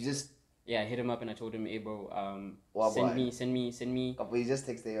 You just. Yeah, I hit him up and I told him, hey bro, send me. But he just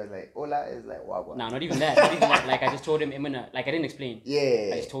texted. He was like, hola, is like wagwan. Nah, not even that. Like I just told him, like I didn't explain.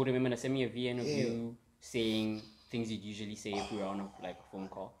 Yeah. I just told him, send me a VN of you saying things you'd usually say if we were on a phone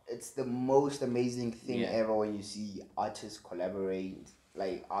call. It's the most amazing thing ever when you see artists collaborate,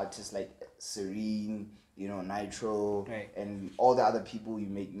 like artists like Serene, Nitro, and all the other people you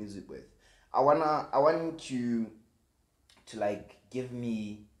make music with. I want you to like give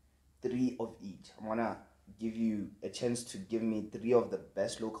me 3 of each. I wanna give you a chance to give me 3 of the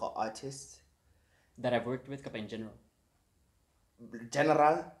best local artists that I've worked with, in general.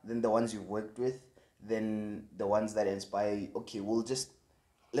 Then the ones you've worked with, then the ones that inspire you. Okay,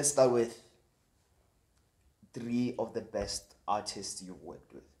 let's start with 3 of the best artists you've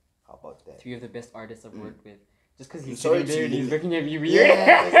worked with. How about that? 3 of the best artists I've worked with. Just because he's sorry sitting there and he's looking at me weird.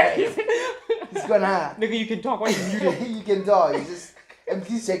 Yeah, he's gonna. Nigga, you can talk. Why are you muted? You can talk. You just. And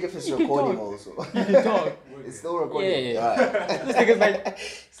please check if it's recording also. You can talk. It's still recording. Yeah. This nigga's like.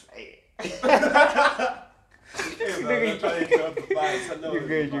 You're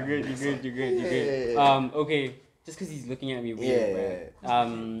good. Okay. Just because he's looking at me weird.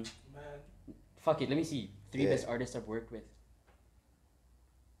 Yeah. Fuck it. Let me see. 3 best artists I've worked with.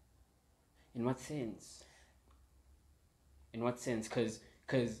 In what sense?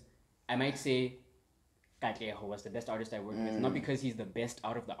 Because I might say Katleho was the best artist I worked with. Not because he's the best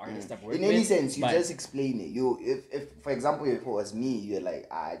out of the artists I've worked with. In any sense, you just explain it. If for example, if it was me, you're like,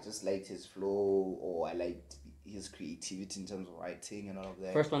 I just liked his flow, or I liked his creativity in terms of writing and all of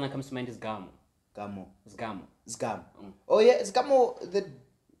that. First one that comes to mind is Gamo. It's Gamo. Oh yeah, it's Gamo. The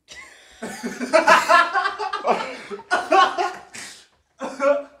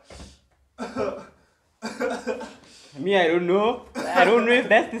Me, I don't know. I don't know if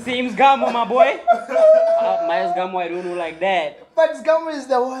that's the same Gamo, my boy. My Gamo, I don't know like that. But Gamo is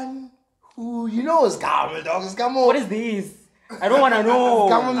the one who is Gamo, dog. It's Gamo. What is this? I don't want to know.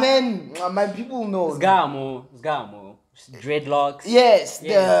 Gamo, man. My people know. It's Gamo. Dreadlocks. Yes,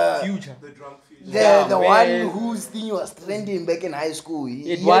 the future. The drunk future. The one whose thing was trending back in high school.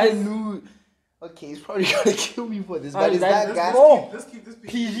 He knew. Okay, he's probably gonna kill me for this, but is that guy? Let's keep this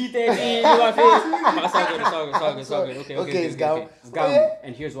PG-13. It's all good. Okay, it's Gamo.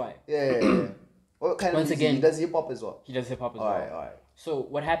 And here's why. Yeah. What kind of music? He does hip hop as well. He does hip hop as well. All right. So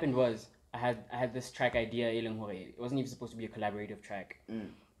what happened was I had this track idea. It wasn't even supposed to be a collaborative track,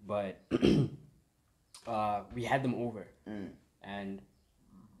 but we had them over, and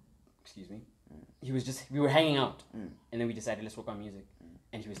excuse me, we were hanging out, and then we decided let's work on music,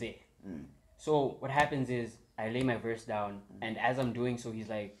 and he was there. So what happens is I lay my verse down, and as I'm doing so, he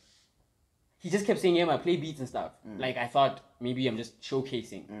just kept saying, yeah, I play beats and stuff. Like I thought maybe I'm just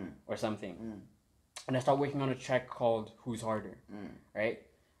showcasing or something. And I start working on a track called Who's Harder, right?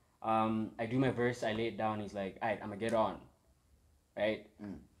 I do my verse, I lay it down, he's like, alright, I'm gonna get on, right?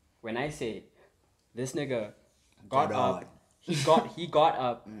 When I say this nigga got up, he got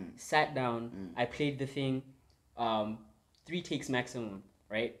up, sat down, I played the thing, 3 takes maximum,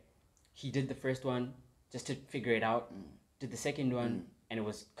 right? He did the first one just to figure it out, did the second one, and it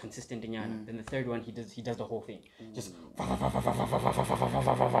was consistent in Then the third one, he does the whole thing, just. I'm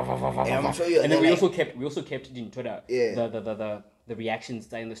sure and then we also kept it in Twitter. The reactions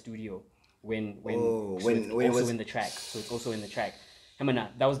in the studio when it was in the track. So it's also in the track.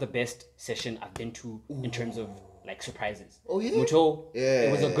 Hamana, that was the best session I've been to in terms of like surprises. Oh yeah. Muto, it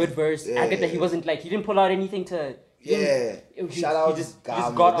was a good verse. I get that he didn't pull out anything to. Shout out, he just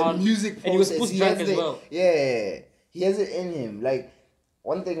got on the music process. And he was push drunk as well. Yeah, he has it in him. Like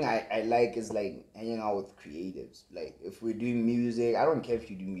one thing I like is like hanging out with creatives. Like if we're doing music, I don't care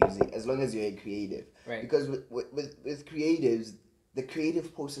if you do music as long as you're a creative. Right. Because with creatives, the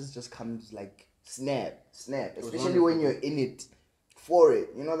creative process just comes like snap. Especially when you're in it for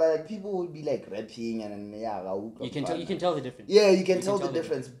it. You know, like people would be like rapping and you can tell the difference. Yeah, you can tell the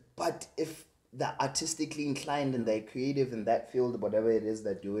difference. But if they're artistically inclined and they're creative in that field, whatever it is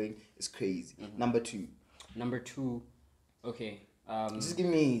they're doing, is crazy. Number two, okay. Just give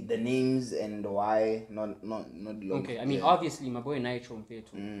me the names and why, not long. Okay, I mean obviously my boy Nitro and Fear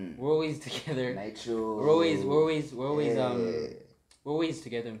too. We're always together. Nitro. We're always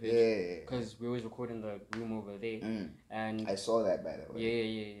together in Fear because we're always recording the room over there. And I saw that by the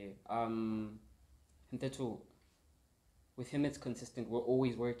way. With him it's consistent. We're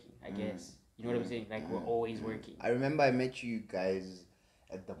always working, I guess. You know what I'm saying? Like we're always working. I remember I met you guys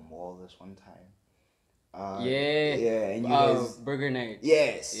at the mall this one time. And you guys burger night.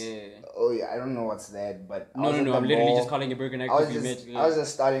 Yes. Yeah. Oh yeah, I don't know what's that, but no. I'm literally just calling it burger night because we met. I was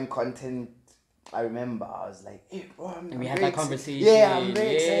just starting content. I remember I was like, hey bro, we had that conversation. Yeah, I'm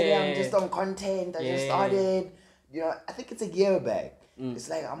very excited. I'm just on content. I just started. You know, I think it's a year back. It's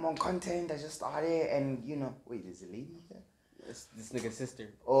like I'm on content. I just started, and wait, there's a lady here. This nigga's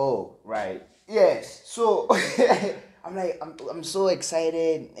sister. Oh, right. Yes. So I'm so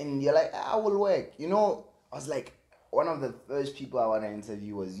excited, and you're like, I will work. I was like, one of the first people I want to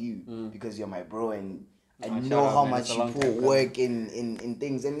interview was you because you're my bro, and I know how much you put work in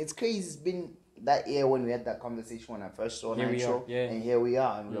things, and it's crazy. It's been that year when we had that conversation when I first saw Nitro, and here we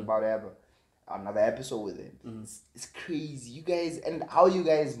are, and we're about to have another episode with him. It's crazy, you guys, and how you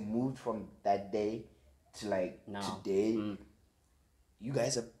guys moved from that day to like now. Today. You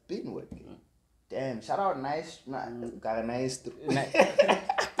guys have been working. Damn, shout out nice through. Nice through.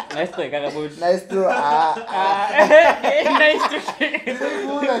 Nice through. But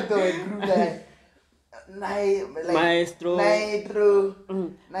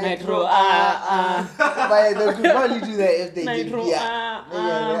they could probably do that if they did. Nitro.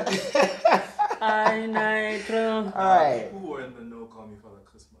 Alright. Who were in the no call me Father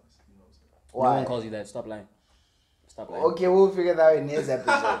Christmas? Why? No one calls you that. Stop lying. Okay, we'll figure that out in his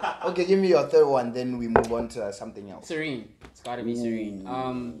episode. Okay, give me your third one, then we move on to something else. Serene. It's gotta be Serene.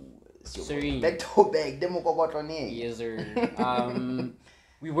 Serene. Back to back. Demo Yes, sir.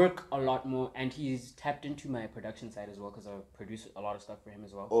 we work a lot more, and he's tapped into my production side as well because I produce a lot of stuff for him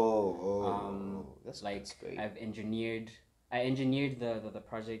as well. That's great. I engineered the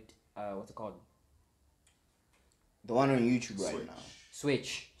project. What's it called? The one on YouTube right now.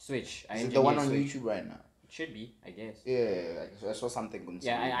 Switch. Is it the one on YouTube right now? It should be, I guess. Yeah, I saw something.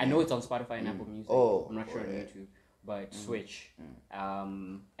 I know it's on Spotify and Apple Music. I'm not sure on YouTube, but Switch.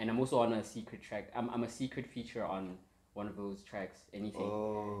 And I'm also on a secret track. I'm a secret feature on one of those tracks.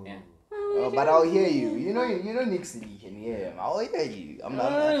 Anything. Yeah. But I'll hear you. You know Nickson. You can hear him. I'll hear you.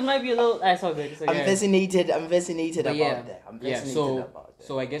 It might be a little. That's all good. I'm fascinated about that. I'm fascinated about that.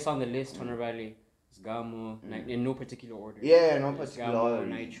 So I guess on the list, Honor Valley, Gamo, in no particular order. Yeah, no particular order.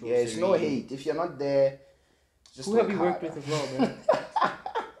 Nitro, yeah, it's no hate. If you're not there, just who have we worked with as well, man?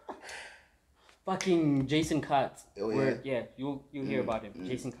 Fucking Jason Katz. You'll hear about him.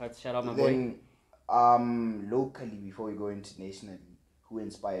 Jason Katz, shout out my boy. Locally, before we go internationally, who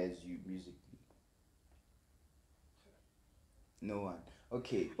inspires you musically? No one.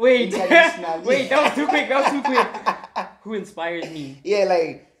 Okay. Wait, that was too quick. Who inspires me? Yeah,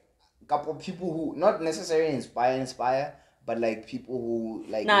 like a couple of people who not necessarily inspire, but like people who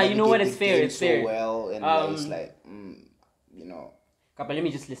like. Nah, you know what? It's fair. It's fair. Well, and it's like, you know. Kappa, let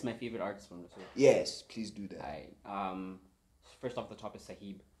me just list my favorite artists from Lesotho. Yes, please do that. Alright. First off the top is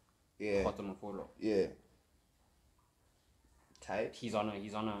Sahib. Yeah. Khotomofolo. Yeah. Type. He's on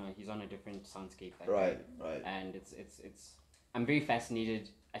a different soundscape. Right. And it's I'm very fascinated.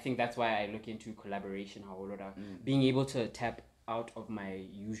 I think that's why I look into collaboration, being able to tap out of my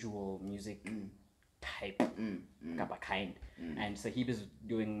usual music type, kind. And Sahib is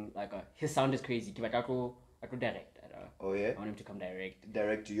doing like his sound is crazy. I could direct. Oh yeah. I want him to come direct.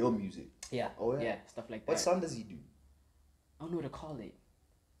 Direct to your music. Yeah. Oh yeah. Yeah, stuff like that. What sound does he do? I don't know what to call it.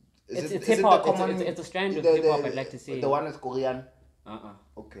 It's hip hop. It's a strand of hip hop. I'd like to say. The one with Korean.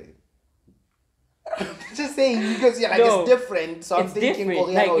 Okay. Just saying because it's different. So I'm thinking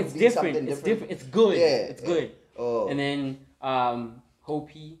Korean like, would be something different. It's good. Yeah. It's good. Oh. And then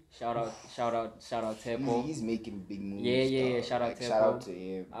Hopi, shout out Tepo. He's making big moves. Yeah. Shout out Tepo. Shout out to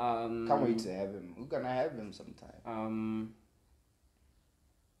him. Can't wait to have him. We're gonna have him sometime.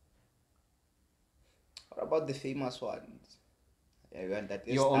 What about the famous ones? Yeah, that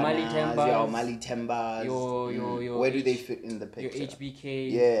is your Omali Tembas. Your Omali Tembas. Your where do they fit in the picture? Your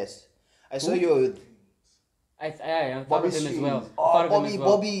HBK. Yes. I saw your. I thought of him as well.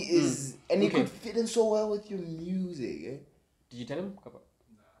 Bobby is, and he could fit in so well with your music. Eh? Did you tell him? No.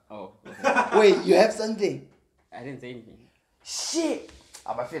 Oh. Okay. Wait, you have something? I didn't say anything. Shit.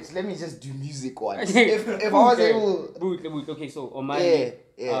 My fits. Let me just do music once. if I was able. Okay, so Omali.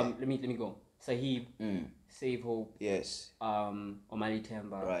 Yeah. Let me go. Sahib. Save Hope. Yes. Omali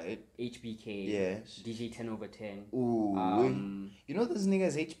Temba. Right. HBK. Yes. DJ 10/10. Ooh. You know those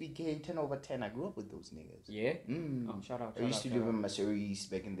niggas HBK 10/10. I grew up with those niggas. Yeah. Shout out. I used to live in Maseries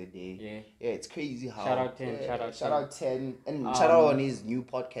back in the day. Yeah. Yeah, it's crazy how. Shout out 10. Yeah, shout out 10. And shout out on his new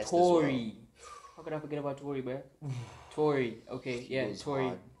podcast Tory. How could I forget about Tory, bro? Tory. Okay. Yeah.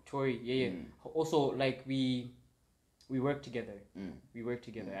 Tory. Yeah. Also, like we work together. We work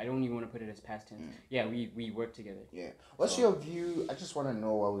together. I don't even want to put it as past tense. Yeah, we work together. Yeah. What's your view? I just want to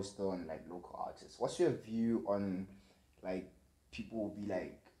know while we're still on like local artists. What's your view on like people will be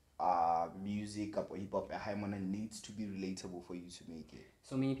like music or hip hop needs to be relatable for you to make it?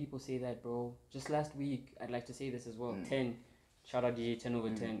 So many people say that, bro. Just last week, I'd like to say this as well. 10, shout out DJ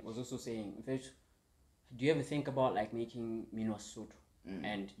 10/10 was also saying, do you ever think about like making Lesotho?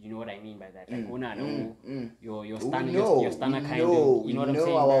 And you know what I mean by that, like your stunner kind of, you know what I'm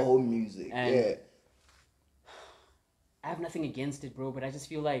saying? Our home music, and yeah. I have nothing against it, bro, but I just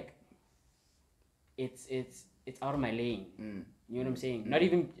feel like it's out of my lane. You know what I'm saying? Not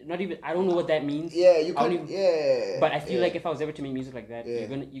even. I don't know what that means. Yeah, you can't. Yeah. But I feel like if I was ever to make music like that, you're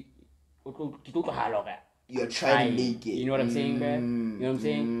trying to make it. You know what I'm saying, bro? You know what I'm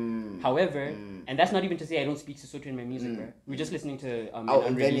saying? However, and that's not even to say I don't speak Sesotho in my music, bro. We're just listening to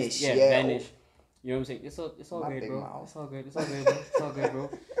Vanish. Vanish. You know what I'm saying? It's all good, bro. It's all good, bro.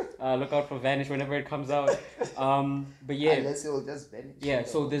 Look out for Vanish whenever it comes out. But yeah. Unless it will just vanish. Yeah,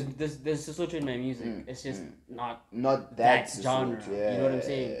 so there's Sesotho in my music. It's just not that genre. Yeah. You know what I'm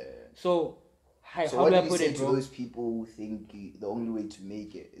saying? So how what do I you put say it, to bro? those people who think the only way to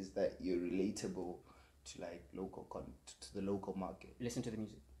make it is that you're relatable to like to the local market? Listen to the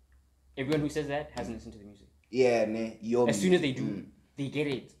music. Everyone who says that hasn't listened to the music. Yeah, as soon as they do, they get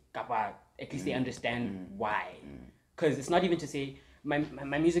it. At least they understand why. Because it's not even to say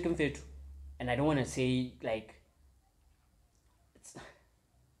my music can fit, and I don't want to say like.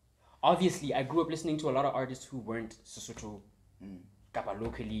 Obviously, I grew up listening to a lot of artists who weren't Sesotho kapa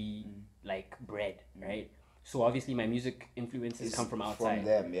locally like bred, right? So obviously my music influences come from outside. From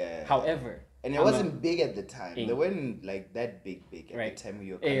them, yeah. However, and it wasn't big at the time. They weren't like that big at the time when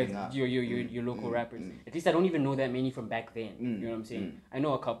you were coming up. Your local rappers. At least I don't even know that many from back then. You know what I'm saying? I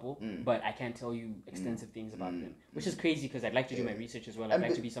know a couple, but I can't tell you extensive things about them, which is crazy because I'd like to do my research as well. I'd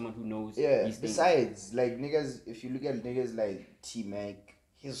like to be someone who knows these things. Besides, like niggas, if you look at niggas like T-Mac,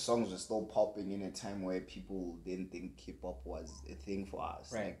 his songs were still popping in a time where people didn't think hip-hop was a thing for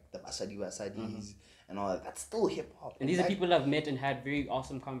us. Right. Like the Basadis and all that. That's still hip-hop. And these are people I've met and had very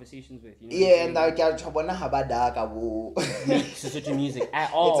awesome conversations with. You know and I can't listen to music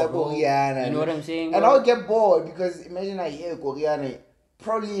at all. It's a Korean. You know what I'm saying? And I'll get bored because imagine I hear Korean.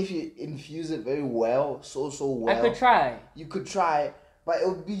 Probably if you infuse it very well, so well. I could try. You could try, but it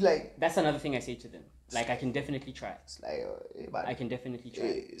would be like... That's another thing I say to them. Like, I can definitely try. It's like... I can definitely try.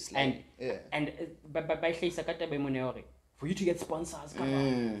 It's like, for you to get sponsors,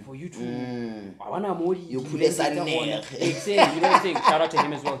 for you to... You put this on there. You know what I'm saying? Shout out to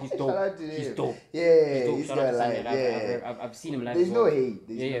him as well. He's dope. Shout out to him. He's dope. Yeah, he's he's dope. got life. I've seen him live. There's as no well. hate.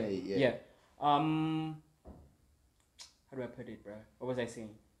 There's no hate. Yeah. How do I put it, bro? What was I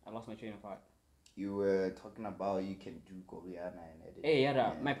saying? I lost my train of thought. You were talking about you can do Koreana and edit. Hey,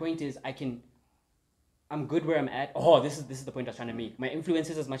 yeah. My point is, I'm good where I'm at. Oh, this is the point I was trying to make. My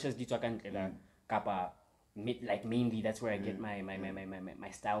influences as much as Dito Kantlela, Kappa, like mainly that's where I get my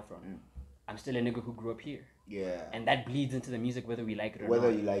style from. I'm still a nigga who grew up here. Yeah. And that bleeds into the music whether we like it or not.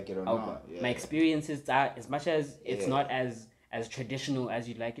 Whether you like it or not. Yeah. My experiences are, as much as it's not as traditional as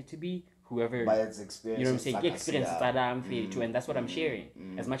you'd like it to be, whoever... By its experience. You know what I'm saying? Experiences that I'm fair too, and that's what I'm sharing.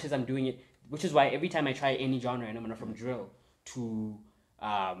 As much as I'm doing it, which is why every time I try any genre, and I'm gonna from drill to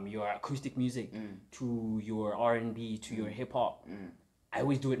your acoustic music to your R&B to your hip hop, I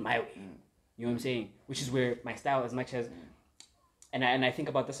always do it my way. You know what I'm saying? Which is where my style, as much as, and I think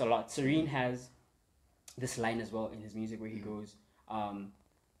about this a lot. Serene has this line as well in his music where he goes, I'm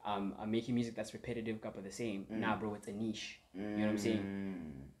making music that's repetitive, but the same. Nah, bro, it's a niche. You know what I'm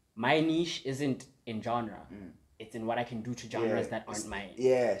saying? My niche isn't in genre. It's in what I can do to genres that aren't mine.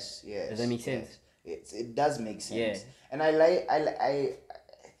 Yes. Does that make sense? It does make sense. Yeah. And I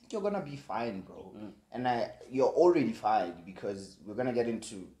think you're gonna be fine, bro. And you're already fine because we're gonna get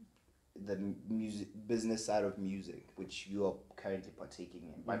into the music business side of music, which you are currently partaking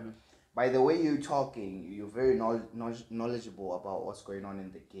in. But by the way you're talking, you're very knowledgeable about what's going on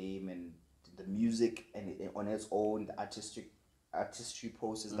in the game and the music and on its own, the artistry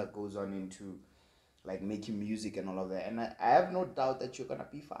process that goes on into like making music and all of that. And I have no doubt that you're gonna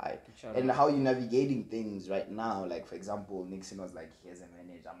be fine. And how you're navigating things right now, like for example, Nickson was like, he has a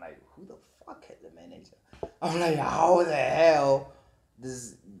manager. I'm like, who the fuck has a manager? I'm like, how the hell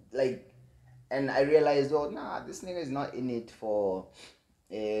this, like, and I realized, oh nah, this nigga is not in it for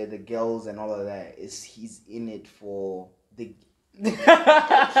the girls and all of that. He's in it for the okay.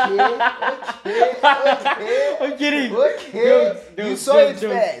 I'm kidding. Okay. You saw it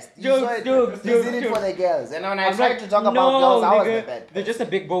first. He's in it for the girls. And when I tried to talk about girls, I was the bad. They're just a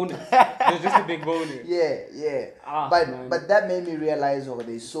big bonus. They're just a big bonus. Yeah. But that made me realize,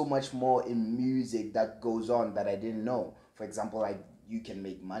 there's so much more in music that goes on that I didn't know. For example, like you can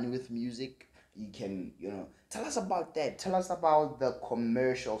make money with music. You can, tell us about that. Tell us about the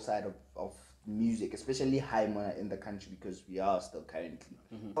commercial side of music, especially Haima in the country, because we are still currently.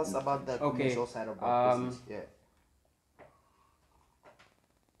 Tell us about the commercial side of business.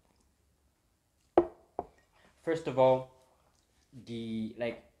 First of all,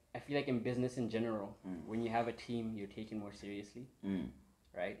 I feel like in business in general, when you have a team, you're taken more seriously,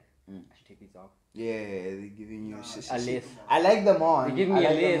 right? I should take these off. Yeah, they're giving you a list. I like them on. They're giving me a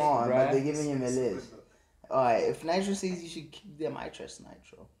list, but they're giving him a list. Alright, if Nitro says you should keep them, I trust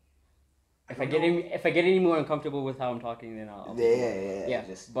Nitro. If I get any more uncomfortable with how I'm talking, then I'll yeah.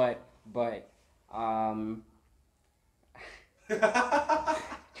 But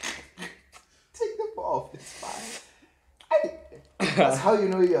take them off. It's fine. That's how you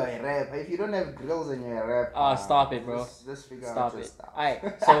know you're a rapper. If you don't have grills and you're a rapper, stop it, bro. Just figure stop out your it. stuff. Alright.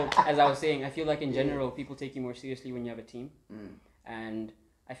 So as I was saying, I feel like in general, people take you more seriously when you have a team, and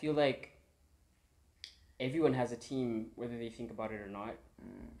I feel like everyone has a team, whether they think about it or not.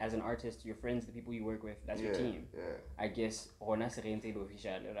 As an artist, your friends, the people you work with, that's your team. I guess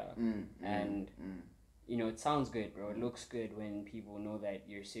and it sounds good, bro. It looks good when people know that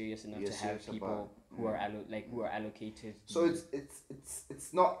you're serious enough to have people who are allocated. So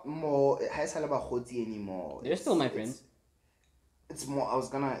it's not more anymore. They're still my friends. It's more.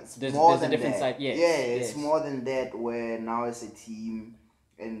 There's more a than different that. side. Yes. Yeah, it's more than that. Where now it's a team,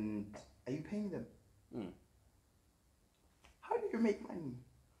 and are you paying them? How do you make money.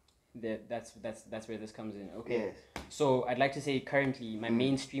 That's where this comes in. Okay. Yes. So I'd like to say currently my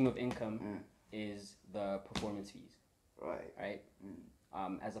main stream of income is the performance fees. Right. Right.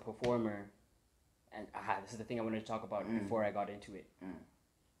 As a performer, and this is the thing I wanted to talk about before I got into it.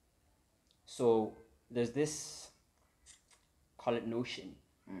 So there's this, call it notion,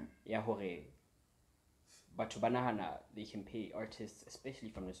 ya hore batho ba nahana they can pay artists, especially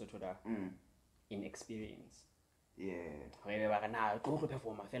from Lesotho, in experience. Yeah.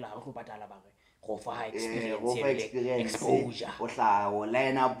 Performer fela ha go patala ba re go fa experience, exposure. O tla o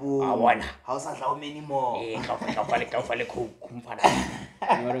line up how sa tla many more. You know what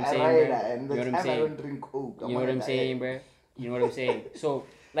I'm saying, bro? You know what I'm saying? I don't drink coke. You know what I'm saying, bro? You know what I'm saying? So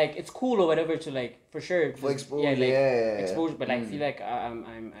like it's cool or whatever to like for sure for exposure, exposure, but like I feel like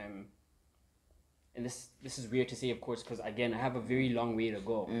I'm and this is weird to say, of course, because again I have a very long way to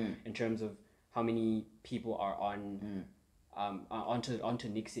go in terms of how many people are on onto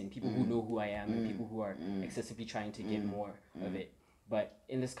Nickson, people who know who I am and people who are excessively trying to get more of it. But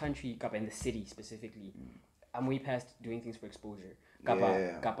in this country, Kapa, in the city specifically, I'm way past doing things for exposure.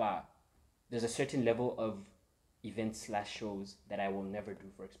 Kapa, there's a certain level of events / shows that I will never do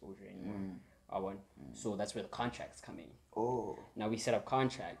for exposure anymore. So that's where the contracts come in. Oh. Now we set up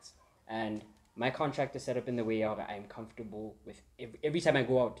contracts, and my contract is set up in the way that I'm comfortable with. Every time I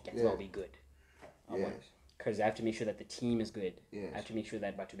go out, it will be good. Because I have to make sure that the team is good. I have to make sure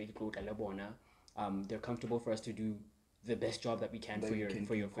that they're comfortable for us to do the best job that we can for your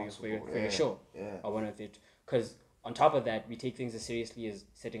show. I want it because on top of that, we take things as seriously as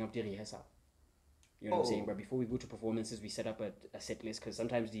setting up the rehearsal. You know what I'm saying? But before we go to performances, we set up a set list because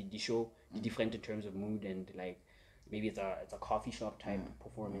sometimes the show is different in terms of mood and like maybe it's a coffee shop type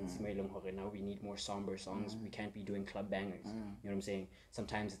performance. Now we need more somber songs. We can't be doing club bangers. You know what I'm saying?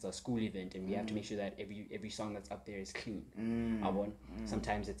 Sometimes it's a school event and we have to make sure that every song that's up there is clean.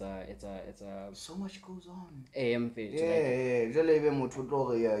 Sometimes it's a so much goes on. AM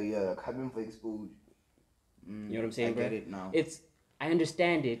coming for exposure. You know what I'm saying, bro? I get it now. I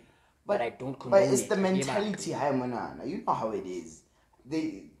understand it, but I don't condone it. But it's the mentality, you know how it is.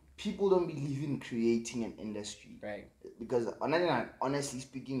 People don't believe in creating an industry. Right. Because honestly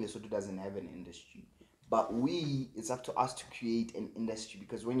speaking, Lesotho doesn't have an industry. But it's up to us to create an industry,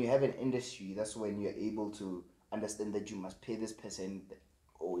 because when you have an industry, that's when you're able to understand that you must pay this person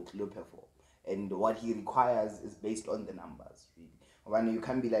or it's low perform. And what he requires is based on the numbers. When you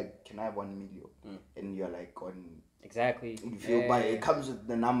can't be like, can I have 1 million? And you're like on... Exactly. You feel, but it comes with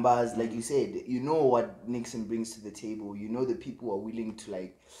the numbers, like you said. You know what Nickson brings to the table. You know the people who are willing to,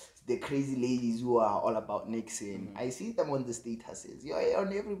 like, the crazy ladies who are all about Nickson. I see them on the statuses. You're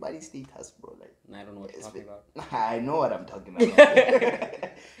on everybody's status, bro. Like, I don't know what you're talking about. I know what I'm talking about.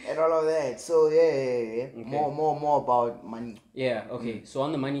 And all of that. So yeah. Okay. More about money. Yeah. Okay. So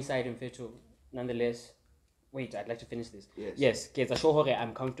on the money side, in Fetu, nonetheless. Wait, I'd like to finish this. Yes,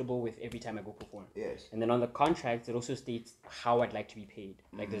 I'm comfortable with every time I go perform. Yes. And then on the contract, it also states how I'd like to be paid.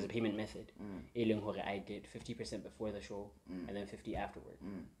 Like there's a payment method. I get 50% before the show and then 50% afterward.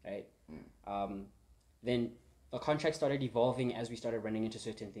 Right? Then the contract started evolving as we started running into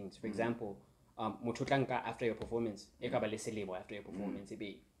certain things. For example, after your performance, after your performance, you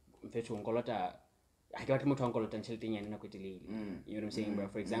know what I'm saying, bro?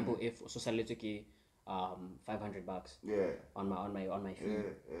 For example, if $500 on my fee,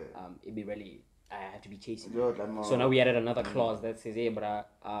 it'd be really, I have to be chasing. So now we added another clause that says, hey, bruh,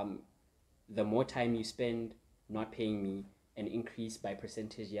 the more time you spend not paying me, an increase by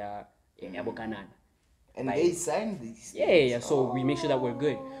percentage, and they sign these. Yeah. So we make sure that we're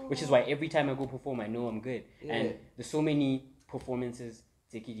good, which is why every time I go perform, I know I'm good. And there's so many performances,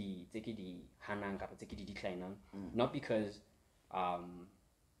 not because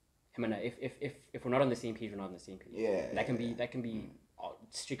if we're not on the same page, we're not on the same page. That can be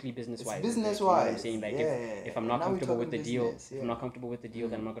strictly business wise. Business wise. You know what I'm saying? Like if I'm not comfortable with the deal, then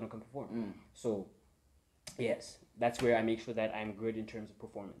I'm not gonna come perform. So yes, that's where I make sure that I'm good in terms of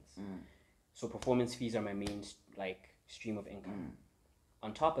performance. So performance fees are my main stream of income.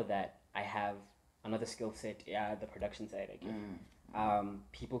 On top of that, I have another skill set, the production side, I guess.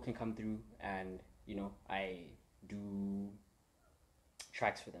 People can come through and I do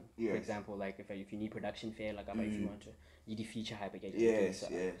tracks for them. For example, like if you need production fair, like if you want to you feature hype again.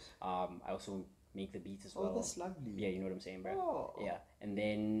 I also make the beats as well. Oh, that's lovely. Yeah, you know what I'm saying, bro. Yeah. And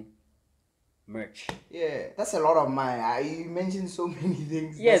then merch. Yeah, that's a lot of money. You mentioned so many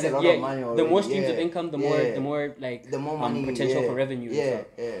things. Yeah, that's a lot of money already. The more streams of income, the more money, potential for revenue. Yeah.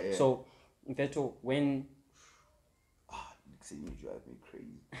 So in fact, when Nickson, you drive me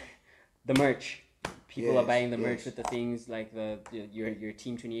crazy. The merch. People are buying the merch with the things like your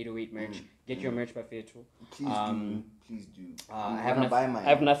Team 2808 merch. Get your merch by Fairtrue. Please do. I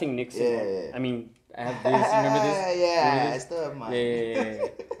have nothing Nickson. Yeah. I mean, I have this. You remember this? Yeah, I still have mine. Yeah.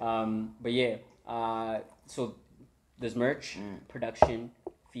 But yeah. So there's merch, production,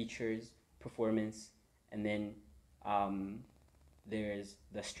 features, performance, and then there's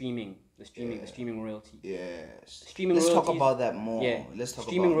the streaming royalty. Yes. Streaming Let's royalties, talk about that more. Yeah. Let's talk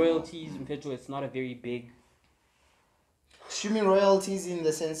streaming about royalties. In fact, it's not a very big. Streaming royalties in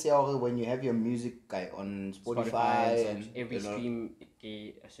the sense when you have your music on Spotify and every stream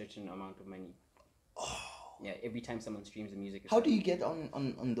get a certain amount of money. Yeah, every time someone streams the music. How do you get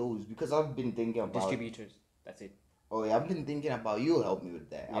on those? Because I've been thinking about distributors. That's it. Oh yeah, I've been thinking about. You'll help me with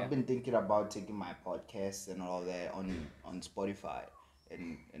that. Yeah. I've been thinking about taking my podcast and all of that on Spotify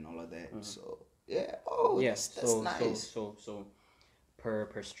and all of that. So yeah. Oh yes, that's nice. So per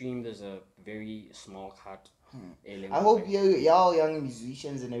stream, there's a very small cut. I hope y'all young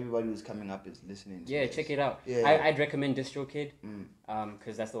musicians and everybody who's coming up is listening to this. Check it out. Yeah. I'd recommend DistroKid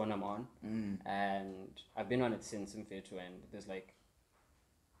because that's the one I'm on, and I've been on it since in Fairtrue, and there's like,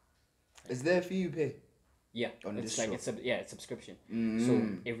 is there a fee you pay? Yeah, on it's Distro? like it's subscription. So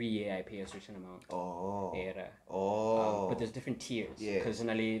every year I pay a certain amount. But there's different tiers. Yeah. Because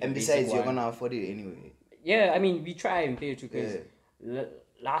and besides, you're gonna afford it anyway. Yeah, I mean we try and pay it because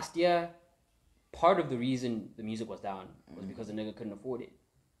last year, part of the reason the music was down was because the nigga couldn't afford it.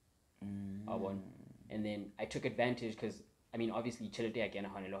 And then I took advantage because I mean obviously Chilete again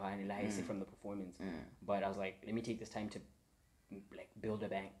from the performance, but I was like, let me take this time to like build a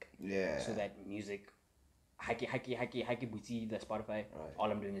bank. Yeah. So that music. Haki the Spotify. Right. All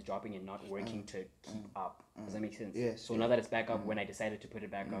I'm doing is dropping and not working to keep up. Does that make sense? Yes. So now that it's back up, when I decided to put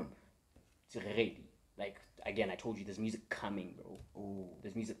it back up, it's ready. Like again, I told you, there's music coming, bro. Oh,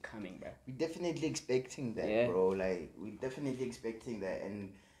 there's music coming, bro. We're definitely expecting that, bro. Like we're definitely expecting that,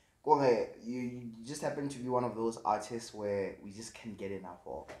 and you just happen to be one of those artists where we just can't get enough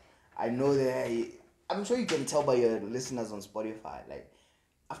of. I know that I'm sure you can tell by your listeners on Spotify. Like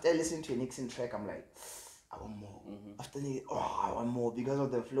after I listen to a Nickson track, I'm like, I want more. After I want more because of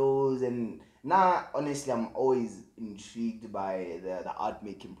the flows. And now, honestly, I'm always intrigued by the art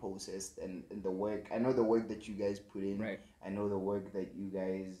making process and the work. I know the work that you guys put in. Right. I know the work that you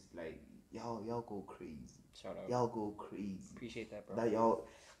guys like. Y'all go crazy. Shout out. Y'all go crazy. Appreciate that, bro. That y'all.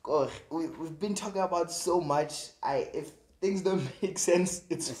 Gosh, we've been talking about so much. If things don't make sense,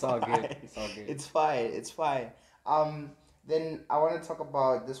 it's fine. All good. It's all good. It's fine. Then I want to talk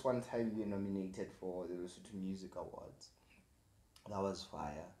about this one time you were nominated for the Lesotho Music Awards. That was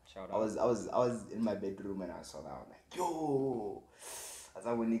fire. Shout out. I was in my bedroom and I saw that. I'm like, yo, as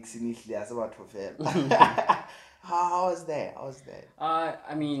I went How was that?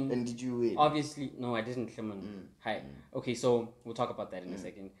 I mean. And did you win? Obviously, no, I didn't. Hi. Okay, so we'll talk about that in a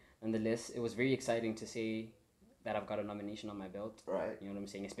second. Nonetheless, it was very exciting to say that I've got a nomination on my belt. Right. You know what I'm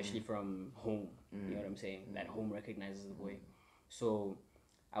saying? Especially from home. You know what I'm saying? That home recognizes the boy. So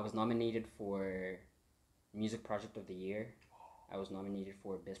I was nominated for Music Project of the Year. I was nominated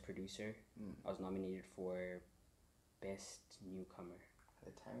for Best Producer. I was nominated for Best Newcomer.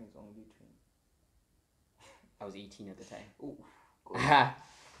 The time is only 20. I was 18 at the time. Ooh.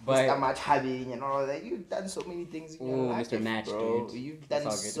 But Mr. Match having and all that. You've done so many things in your life, Mr. Match, bro. dude. You've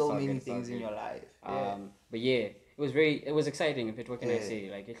done so many things in your life. Yeah. But yeah, it was exciting. If what can I say?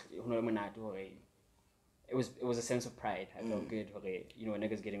 Like it was a sense of pride. I felt good. You know,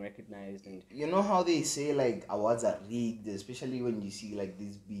 niggas getting recognized, and you know how they say like awards are rigged, especially when you see like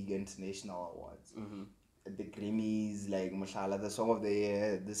these big international awards. The Grammys, like Mashallah, the song of the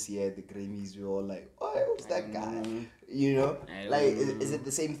year this year, the Grammys, we all like, oh, who's that guy? You know, like is it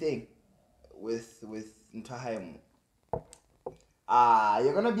the same thing with Ntahayam?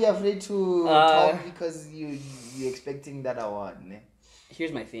 You're gonna be afraid to talk because you're expecting that award, ne?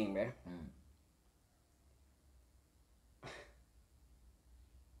 Here's my thing, bro.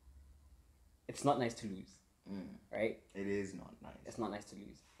 It's not nice to lose, right? It is not nice. It's not nice to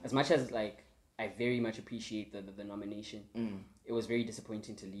lose. As much as like I very much appreciate the nomination. It was very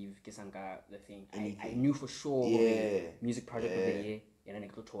disappointing to leave Kisanga the thing. I knew for sure Music Project of the Year.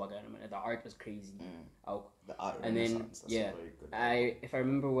 The art was crazy. The art, and then if I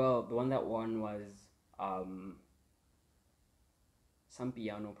remember well, the one that won was some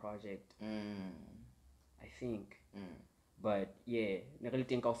piano project. I think. But yeah, I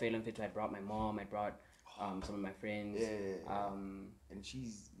brought my mom. I brought some of my friends. And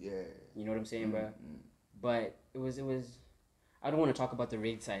she's You know what I'm saying, bro? But it was. I don't want to talk about the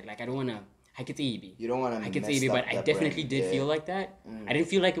rigged side. Like I don't want to. You don't want to. But I definitely did feel like that. I didn't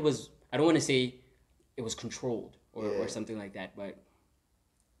feel like it was. I don't want to say it was controlled or something like that. But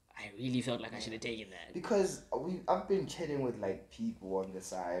I really felt like I should have taken that. Because I've been chatting with like people on the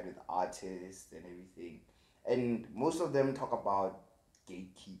side, with artists and everything, and most of them talk about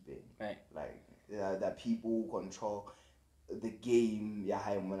gatekeeping. Right. Like that people who control the game,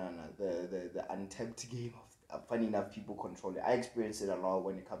 the untapped game of funny enough, people control it. I experience it a lot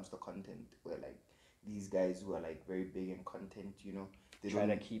when it comes to content, where like these guys who are like very big in content, they try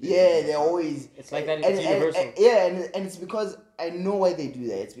to keep it. Yeah, they always. It's like that. It's universal. And it's because I know why they do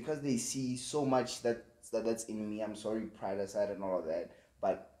that. It's because they see so much that's in me. I'm sorry, pride aside and all of that,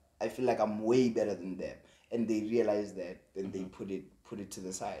 but I feel like I'm way better than them, and they realize that. Then they put it to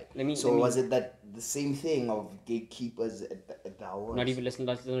the side. Was it that the same thing of gatekeepers at the awards? Let's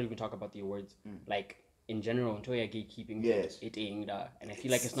not even talk about the awards. Like in general, until you're gatekeeping, and I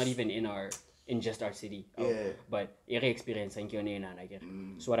feel like it's not even in just our city. But every experience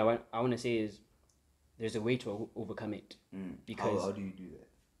So what I want to say is there's a way to overcome it. Because how do you do that?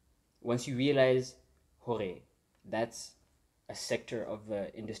 Once you realize, hore, that's a sector of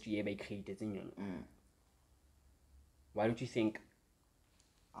the industry created. Why don't you think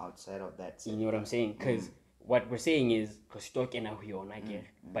outside of that? You know what I'm saying? Because what we're saying is,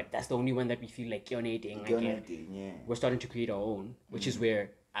 but that's the only one that we feel like we're starting to create our own, which is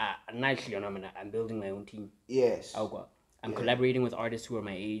where I'm building my own team. Yes. I'm collaborating with artists who are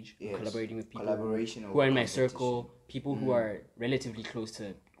my age. I'm collaborating with people who are in my circle, people who are relatively close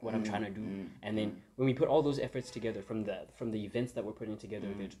to what I'm trying to do. And then when we put all those efforts together from the events that we're putting together,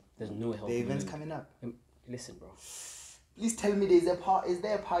 there's no help. The events coming up. Listen, bro. Please tell me is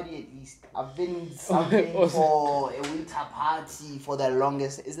there a party at least? I've been something for a winter party for the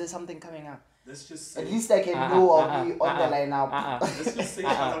longest. Is there something coming up? Let's just say, at least I can know I'll be on the lineup. Let's just say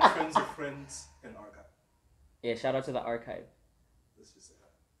shout out friends of friends and archive. Yeah, shout out to the archive. Let's just say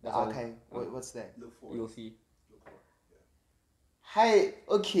that. The archive. What's that? Look for You'll see. Look for yeah. Hi.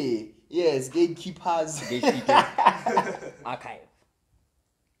 Okay. Yes. Gatekeepers. Gatekeepers. Archive.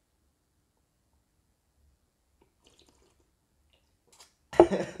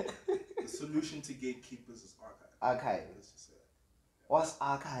 The solution to gatekeepers is archive. Archive. Let's just say that. What's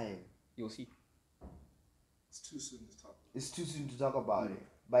archive? You'll see. It's too soon to talk about. It's too soon to talk about it.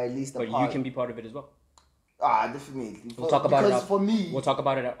 But at least you can be part of it as well. Definitely. We'll talk about it. For me, we'll talk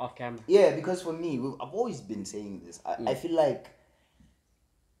about it off camera. Yeah, because for me, I've always been saying this. I feel like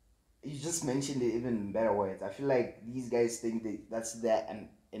you just mentioned it even in better words. I feel like these guys think that's their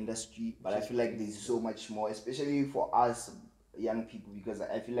industry, but I feel like there's so much more, especially for us young people, because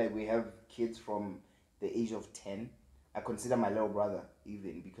I feel like we have kids from the age of 10. I consider my little brother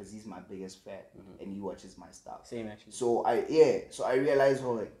even because he's my biggest fan and he watches my stuff. Same actually. So I realized,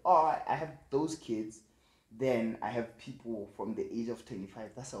 I have those kids. Then I have people from the age of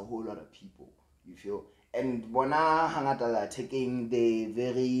 25. That's a whole lot of people, you feel. And Bona Hangatala taking the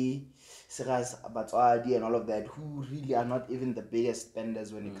very serious Abatwadi and all of that, who really are not even the biggest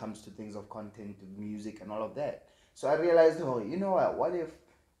spenders when it comes to things of content, music and all of that. So I realized, you know what if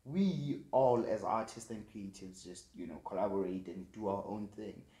we all as artists and creatives just, collaborate and do our own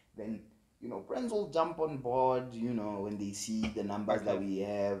thing, then, brands will jump on board, when they see the numbers that we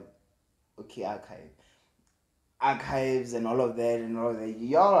have. Okay, archives and all of that.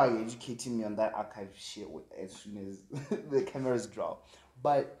 Y'all are educating me on that archive shit as soon as the cameras drop.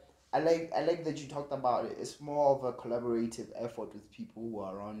 But I like that you talked about it. It's more of a collaborative effort with people who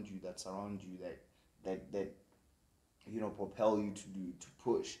are around you, that surround you, that propel you to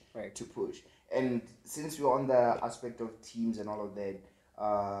push. And since we're on the aspect of teams and all of that,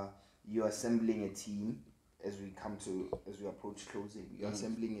 you're assembling a team as we approach closing. You're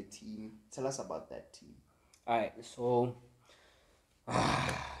assembling a team. Tell us about that team. Alright, so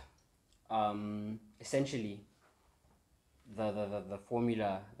essentially the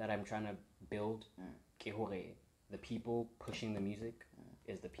formula that I'm trying to build, the people pushing the music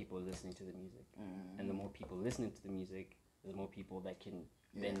is the people listening to the music. And the more people listening to the music, the more people that can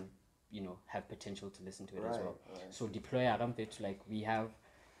then, have potential to listen to it as well. Right. So deploy Aramfit, like we have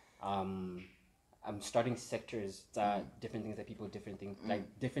I'm starting sectors, different things that people, different things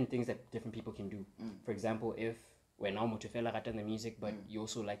that different people can do. For example, if we're now Motofela Ratan the music, but you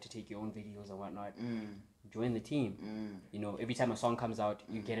also like to take your own videos and whatnot, join the team. Every time a song comes out,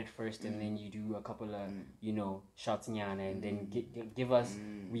 you get it first, and then you do a couple of, shots and then give us,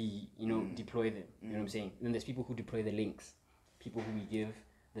 we, deploy them. You know what I'm saying? And then there's people who deploy the links, people who we give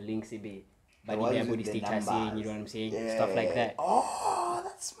the links, body state saying, you know what I'm saying? Yeah. Stuff like that. Oh,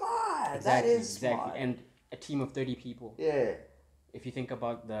 that's smart. Exactly, that is smart. And a team of 30 people. Yeah. If you think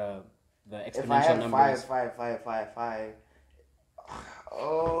about the exponential if I have numbers. five.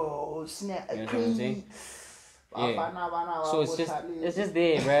 Oh, Oh, snap. You know what I'm saying? Yeah. Bafana, So it's just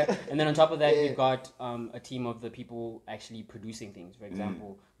there, right? And then on top of that, we've got a team of the people actually producing things. For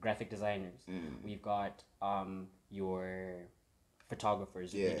example, graphic designers. We've got your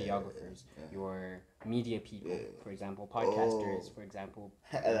photographers, videographers, your media people, for example, podcasters, for example.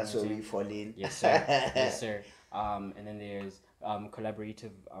 That's where we fall in. Yes, sir. Yes, sir. And then there's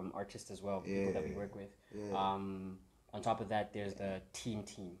collaborative artists as well, people that we work with. On top of that, there's the team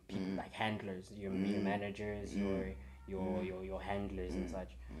people like handlers, your managers, your handlers and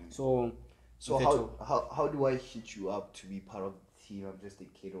such. So how do I hit you up to be part of the team? I'm just a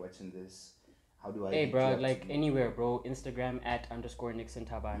kid watching this. How do I? Hey, bro, like anywhere, bro. Instagram at _ Nickson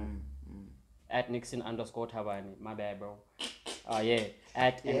Thabane. At Nickson _ Thabane. My bad, bro. Yeah.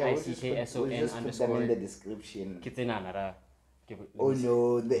 At NICKSON _ in the description. Kitsinanara. Oh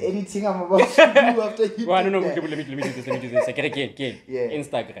no, the editing I'm about to do after you. Well, no, let me do this. Again. Yeah.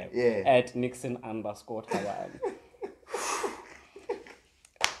 Instagram. At Nickson _ Thabane.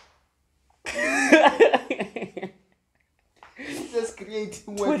 Just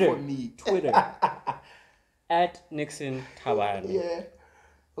creating work for me. Twitter. At Nickson Thabane. Yeah.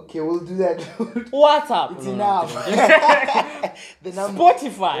 Okay, we'll do that. WhatsApp. It's enough. The number.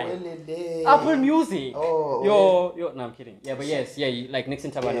 Spotify. Apple Music. Oh. Yo. No, I'm kidding. Yeah, but yes, like Nickson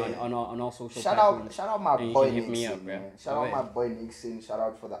Thabane on all social shout platforms. Shout out my and boy you can hit me Nickson. up, bro. Shout out my boy Nickson. Shout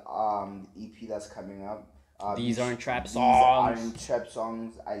out for the EP that's coming up. These aren't trap These songs. aren't trap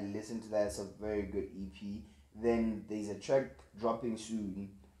songs. I listened to that. It's a very good EP. Then there's a track dropping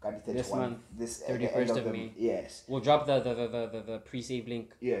soon. This month, this 31st of May. Yes. We'll drop the pre-save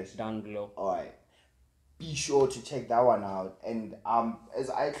link down below. Alright. Be sure to check that one out. And as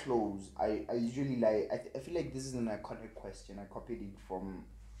I close, I usually I feel like this is an iconic question. I copied it from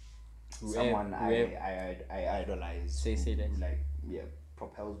someone I idolize. Say that. Like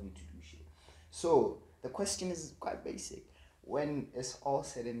propels me to do shit. So the question is quite basic. When it's all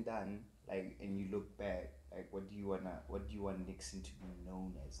said and done, like, and you look back, like, what do you want Nickson to be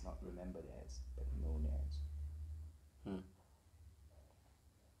known as, not remembered as, but known as?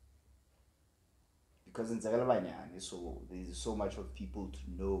 Because in Zagalabanyang, so there's so much of people to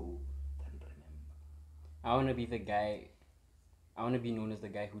know than remember. I want to be the guy. I want to be known as the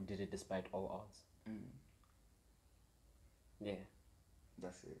guy who did it despite all odds. Yeah.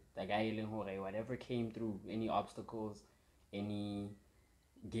 That's it. The guy whatever came through, any obstacles, any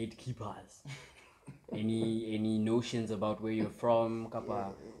gatekeepers, any notions about where you're from,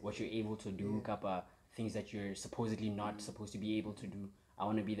 what you're able to do, things that you're supposedly not supposed to be able to do. I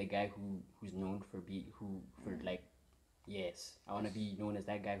want to be the guy who's known for yes. I want to be known as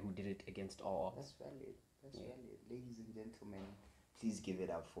that guy who did it against all odds. That's valid. Valid. Ladies and gentlemen, please give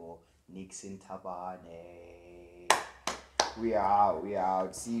it up for Nickson Thabane. We are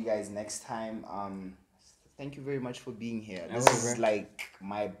out. See you guys next time. Thank you very much for being here. This is like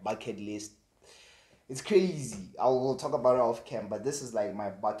my bucket list. It's crazy. We'll talk about it off cam, but this is like my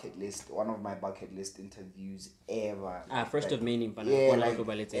bucket list, one of my bucket list interviews ever. First of many,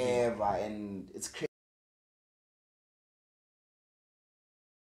 ever, and it's crazy.